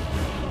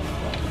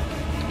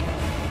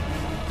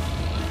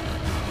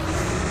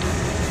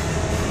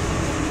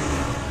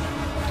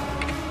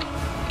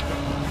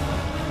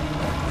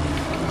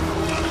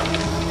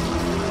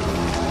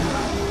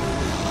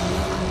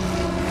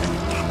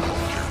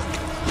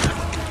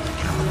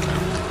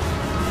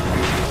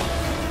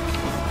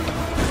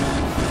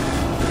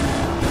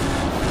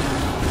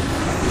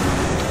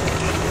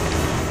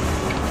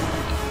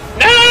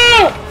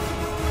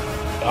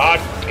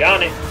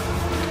 Doggone it.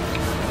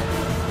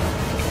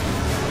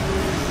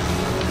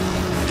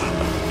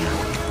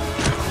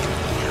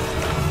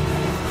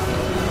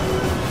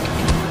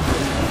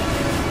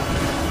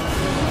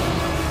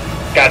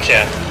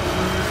 Gotcha.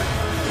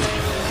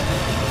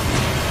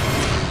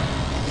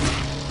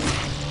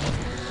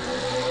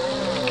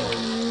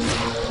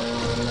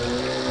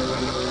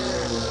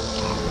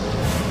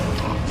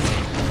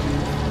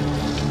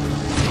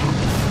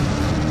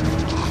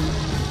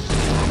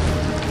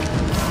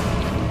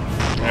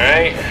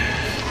 Alright.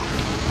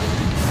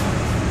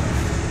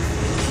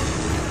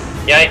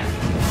 Yay.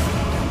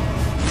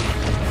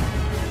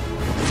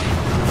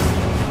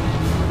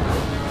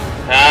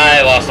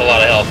 I lost a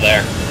lot of health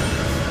there.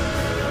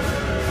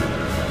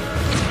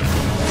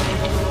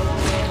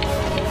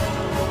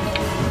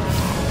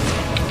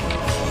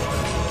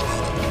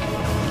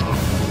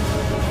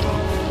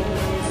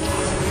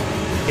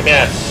 Give me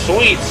that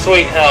sweet,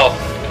 sweet health.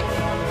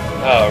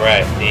 Oh,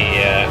 right,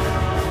 the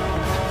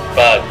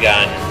bug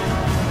gun.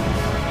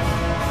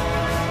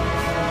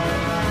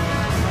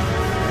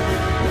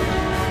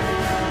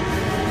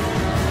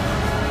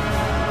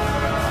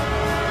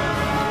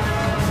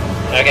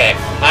 Okay,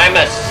 I'm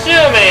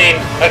assuming...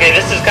 Okay,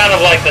 this is kind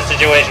of like the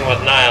situation with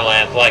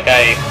Nihilanth. Like,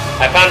 I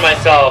found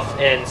myself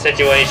in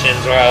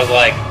situations where I was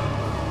like,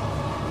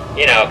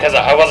 you know, because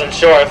I wasn't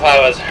sure if I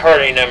was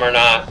hurting him or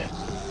not.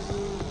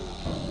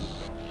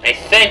 I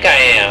think I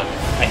am.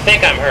 I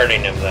think I'm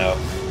hurting him, though.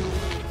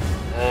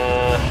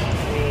 Let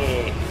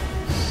me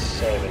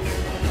save a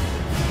new one.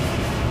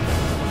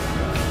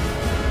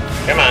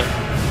 Come on.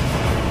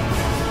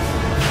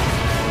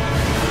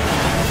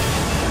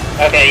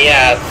 Okay,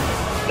 yeah.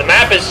 The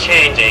map is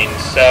changing,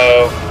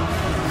 so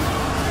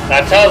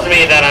that tells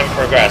me that I'm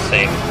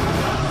progressing.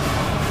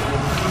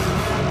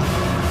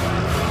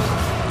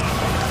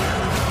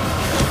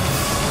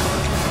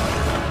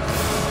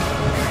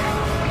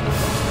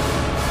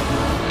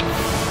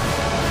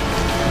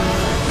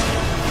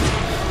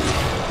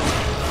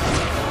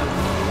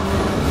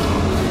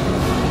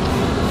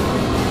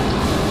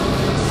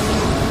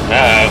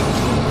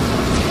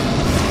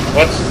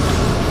 What's...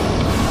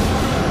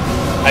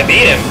 I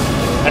beat him.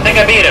 I think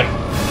I beat him.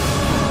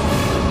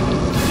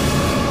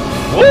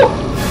 Woo!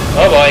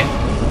 Oh boy.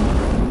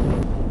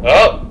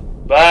 Oh,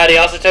 but he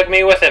also took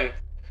me with him.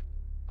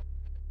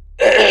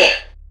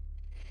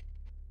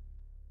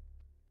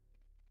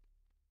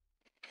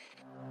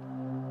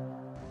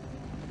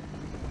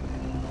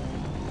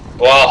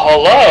 Well,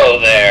 hello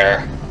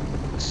there.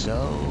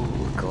 So,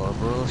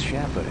 Corporal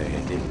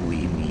Shephard,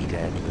 we meet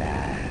at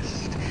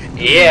last.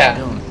 Yeah. I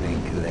don't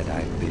think that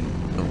I've been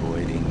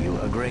avoiding you.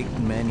 A great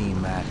many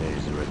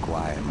matters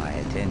require my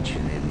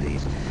attention in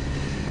these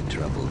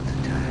troubled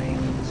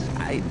times.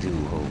 I do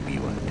hope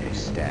you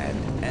understand.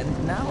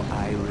 And now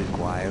I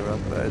require a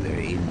further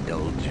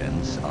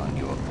indulgence on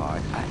your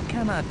part. I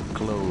cannot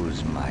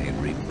close my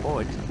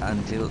report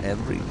until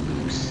every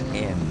loose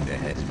end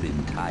has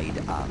been tied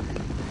up.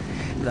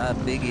 The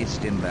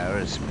biggest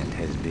embarrassment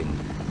has been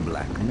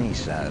Black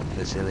Mesa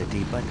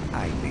facility, but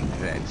I think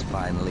that's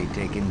finally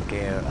taken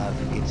care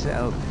of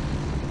itself.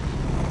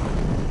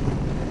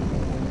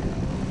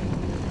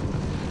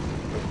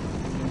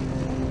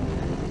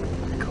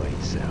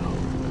 Quite so.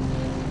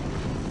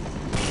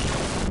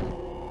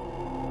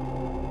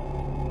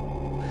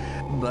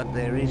 But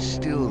there is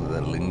still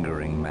the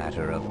lingering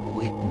matter of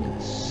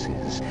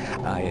witnesses.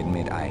 I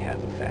admit I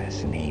have a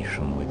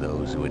fascination with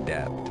those who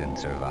adapt and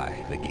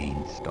survive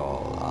against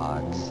all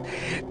odds.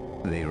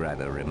 They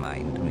rather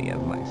remind me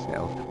of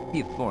myself.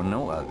 If for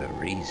no other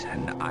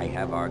reason, I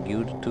have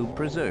argued to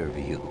preserve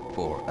you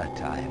for a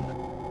time.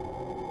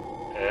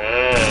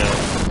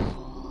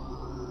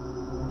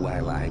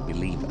 While I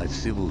believe a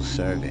civil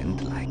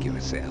servant like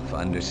yourself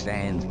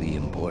understands the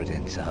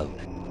importance of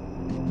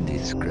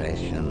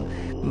discretion,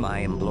 my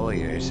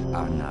employers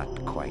are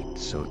not quite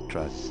so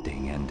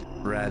trusting, and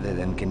rather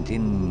than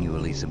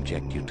continually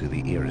subject you to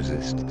the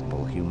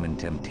irresistible human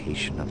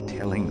temptation of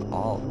telling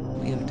all,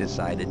 we have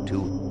decided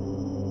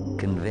to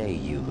convey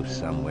you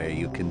somewhere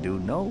you can do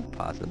no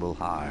possible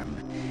harm,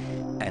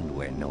 and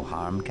where no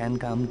harm can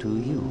come to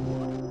you.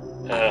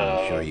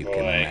 I'm sure you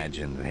can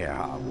imagine there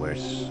are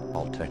worse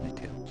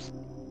alternatives.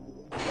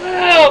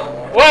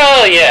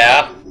 Well,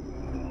 yeah.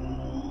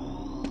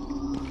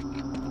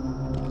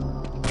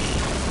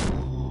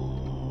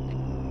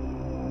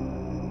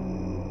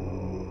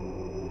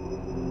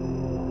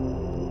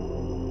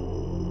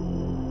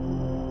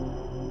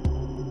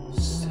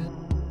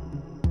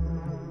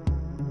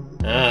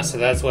 So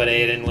that's what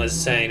Aiden was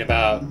saying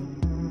about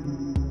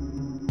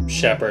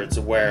Shephard's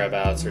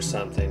whereabouts or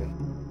something.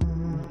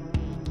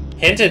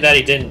 Hinted that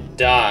he didn't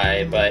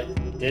die, but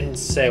didn't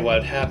say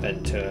what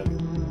happened to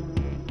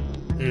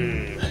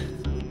him.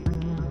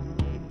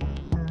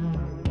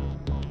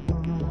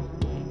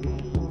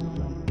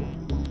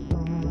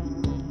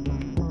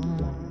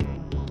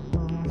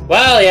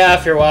 Well, yeah,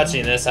 if you're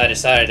watching this, I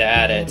decided to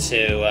add it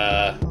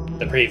to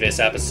the previous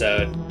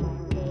episode.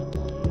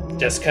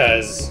 Just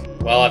because,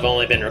 well, I've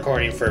only been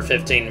recording for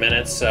 15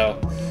 minutes, so...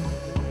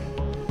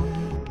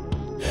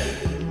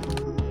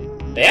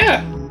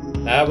 Yeah,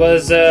 that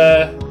was,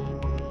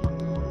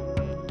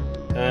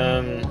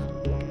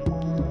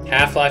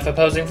 Half-Life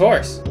Opposing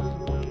Force.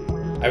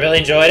 I really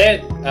enjoyed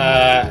it.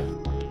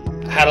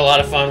 Had a lot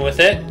of fun with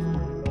it.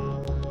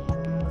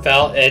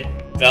 It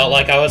felt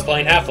like I was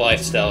playing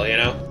Half-Life still, you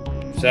know?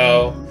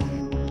 So,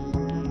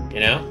 you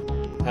know,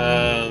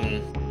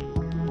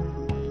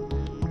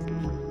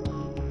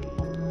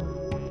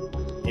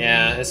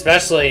 yeah,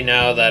 especially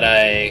now that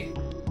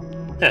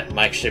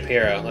Mike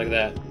Shapiro, look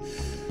at that.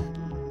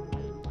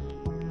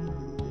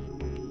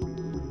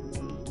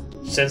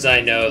 Since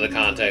I know the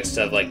context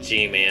of, like,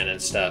 G-Man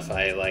and stuff,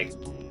 I've, like,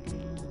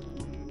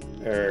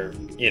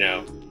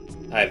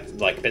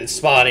 been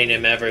spotting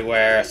him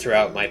everywhere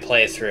throughout my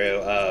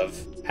playthrough of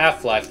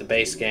Half-Life, the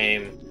base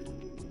game,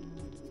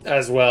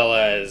 as well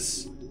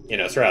as, you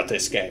know, throughout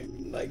this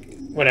game. Like,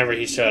 whenever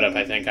he showed up,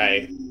 I think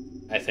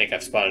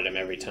I've spotted him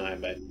every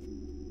time, but...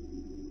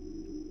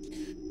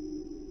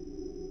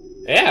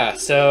 Yeah,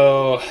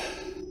 so...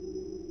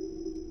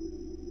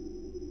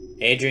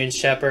 Adrian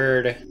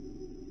Shephard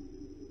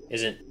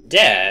isn't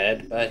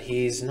dead, but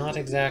he's not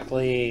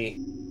exactly...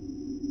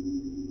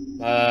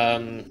 I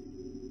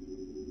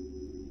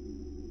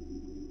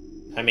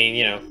mean,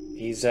 you know,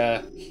 he's,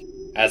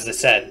 as they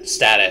said,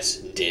 status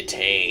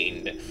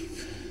detained.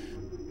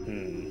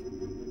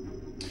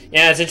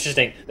 Yeah, it's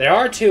interesting. There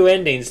are two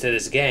endings to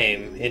this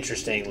game,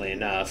 interestingly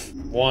enough.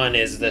 One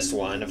is this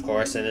one, of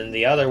course, and then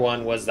the other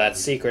one was that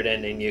secret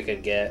ending you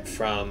could get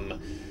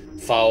from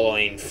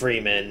following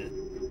Freeman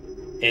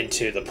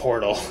into the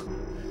portal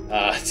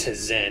to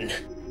Zen.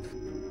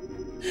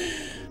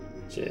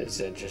 Which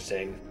is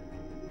interesting.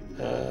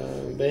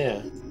 But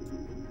yeah.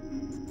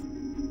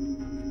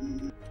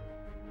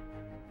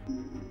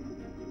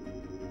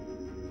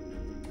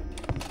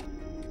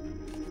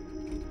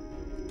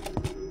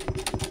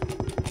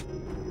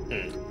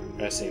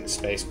 Pressing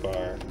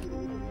spacebar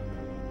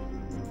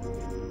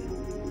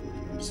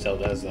still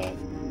does that.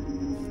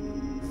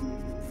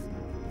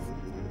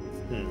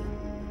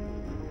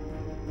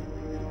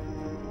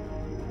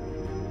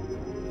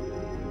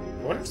 I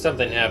wonder if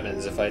something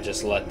happens if I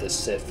just let this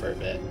sit for a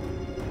bit.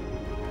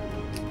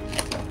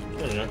 I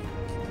don't know.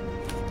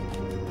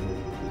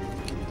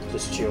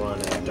 Just chew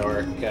on a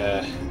dark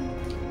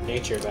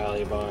Nature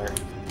Valley bar.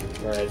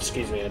 Or,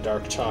 excuse me, a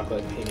dark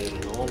chocolate painted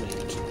in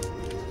almond.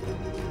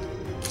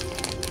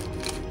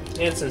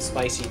 And some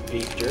spicy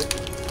beef jerk.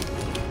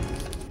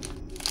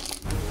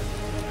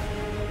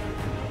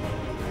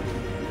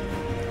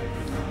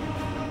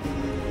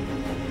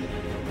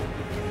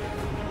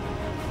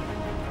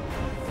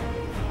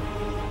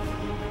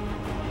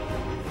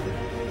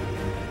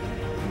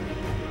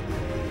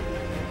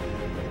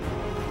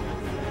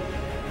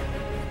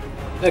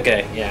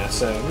 Okay, yeah,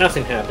 so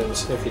nothing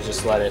happens if you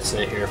just let it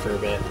sit here for a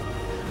bit.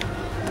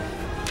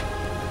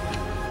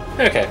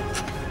 Okay.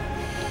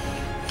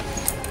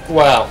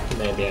 Well,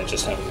 maybe I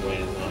just haven't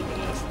waited long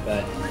enough,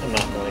 but I'm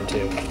not going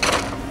to.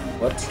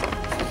 Whoops.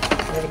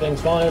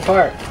 Everything's falling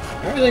apart.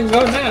 Everything's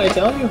going mad, I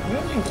tell you.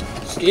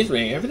 Excuse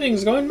me,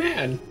 everything's going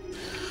mad.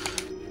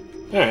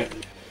 Alright.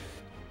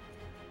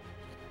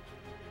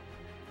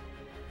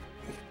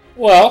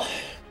 Well,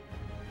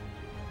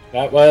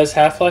 that was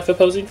Half-Life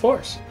Opposing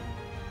Force.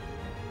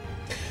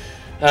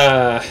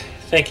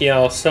 Thank you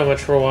all so much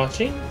for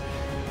watching.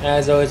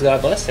 As always, God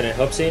bless, and I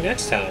hope to see you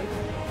next time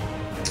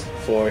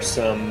for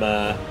some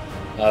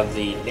of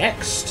the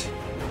next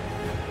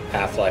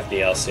Half-Life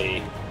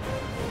DLC,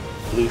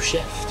 Blue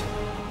Shift.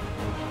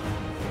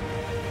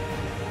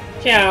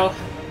 Ciao!